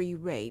times were you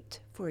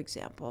raped, for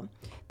example?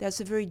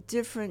 That's a very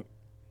different,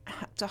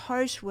 it's a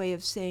harsh way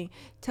of saying,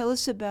 tell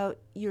us about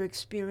your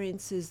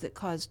experiences that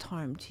caused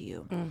harm to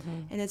you.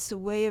 And it's a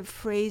way of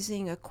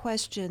phrasing a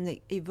question that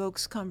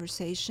evokes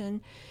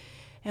conversation.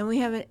 And we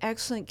have an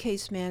excellent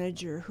case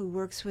manager who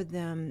works with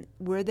them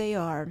where they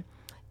are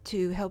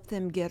to help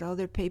them get all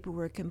their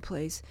paperwork in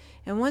place.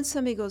 And once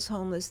somebody goes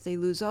homeless, they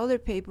lose all their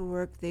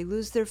paperwork, they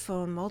lose their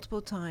phone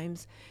multiple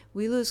times,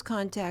 we lose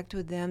contact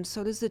with them,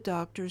 so does the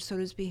doctor, so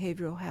does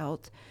behavioral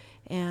health.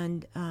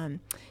 And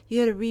you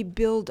got to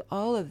rebuild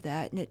all of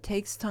that, and it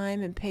takes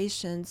time and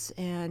patience,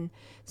 and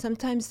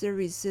sometimes they're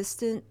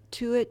resistant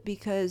to it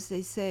because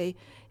they say,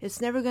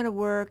 it's never going to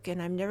work and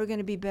I'm never going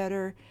to be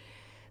better.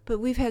 But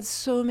we've had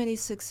so many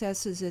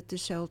successes at the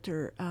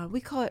shelter.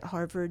 We call it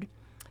Harvard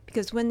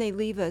because when they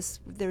leave us,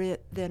 they're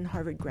then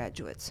Harvard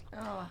graduates. Oh,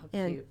 how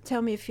and cute.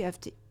 Tell me if you have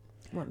to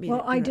want me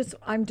Well, to.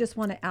 I just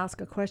want to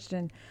ask a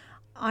question.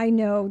 I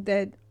know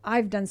that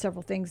I've done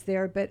several things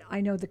there, but I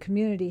know the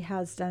community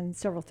has done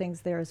several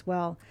things there as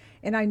well.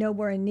 And I know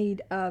we're in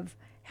need of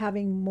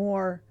having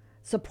more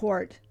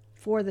support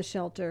for the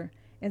shelter.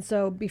 And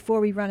so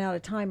before we run out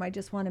of time, I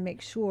just want to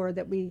make sure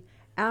that we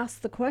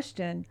ask the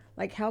question,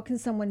 like, how can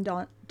someone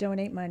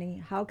donate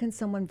money? How can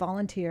someone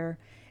volunteer?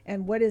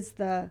 And what is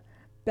the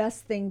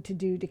best thing to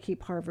do to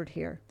keep Harvard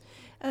here?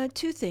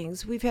 Two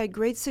things. We've had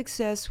great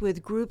success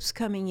with groups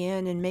coming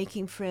in and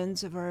making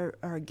friends of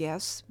our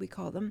guests, we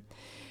call them.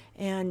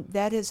 And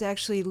that has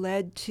actually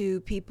led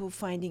to people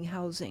finding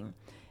housing.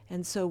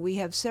 And so we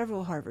have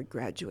several Harvard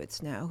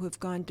graduates now who have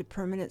gone to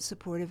permanent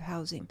supportive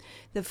housing.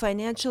 The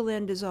financial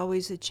end is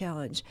always a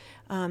challenge.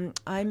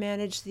 I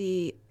manage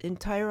the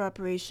entire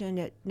operation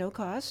at no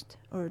cost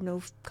or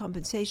no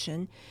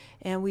compensation,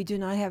 and we do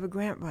not have a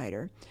grant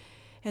writer.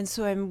 And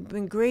so I'm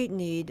in great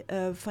need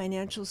of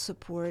financial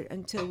support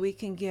until we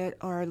can get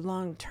our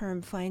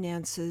long-term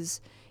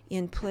finances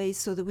in place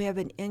so that we have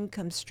an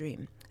income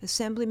stream.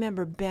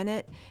 Assemblymember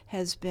Bennett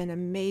has been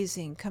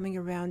amazing coming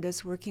around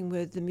us, working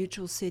with the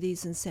Mutual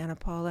Cities in Santa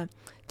Paula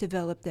to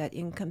develop that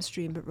income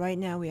stream. But right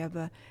now we have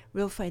a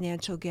real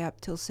financial gap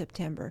till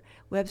September.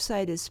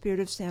 Website is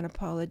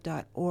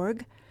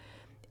spiritofsantapaula.org.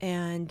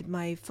 And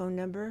my phone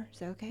number, is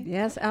that okay?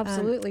 Yes,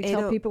 absolutely.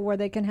 Tell people where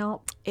they can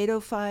help.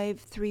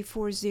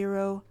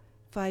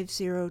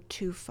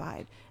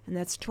 805-340-5025. And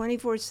that's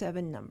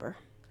 24/7 number.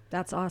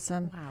 That's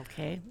awesome. Wow,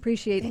 okay.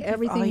 Appreciate Thank you for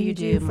everything all you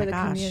do for My the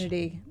gosh.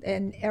 community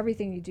and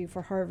everything you do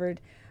for Harvard.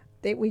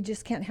 We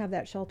just can't have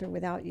that shelter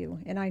without you.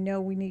 And I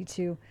know we need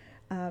to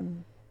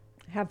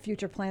have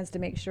future plans to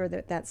make sure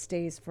that that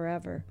stays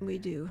forever. We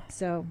do.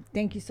 So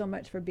thank you so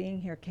much for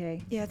being here,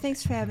 Kay. Yeah,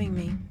 thanks for having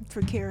me,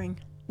 for caring.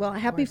 Well,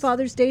 happy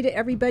Father's Day to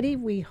everybody.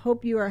 We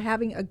hope you are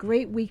having a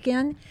great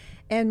weekend,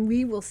 and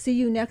we will see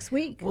you next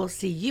week. We'll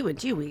see you in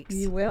 2 weeks.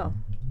 You will.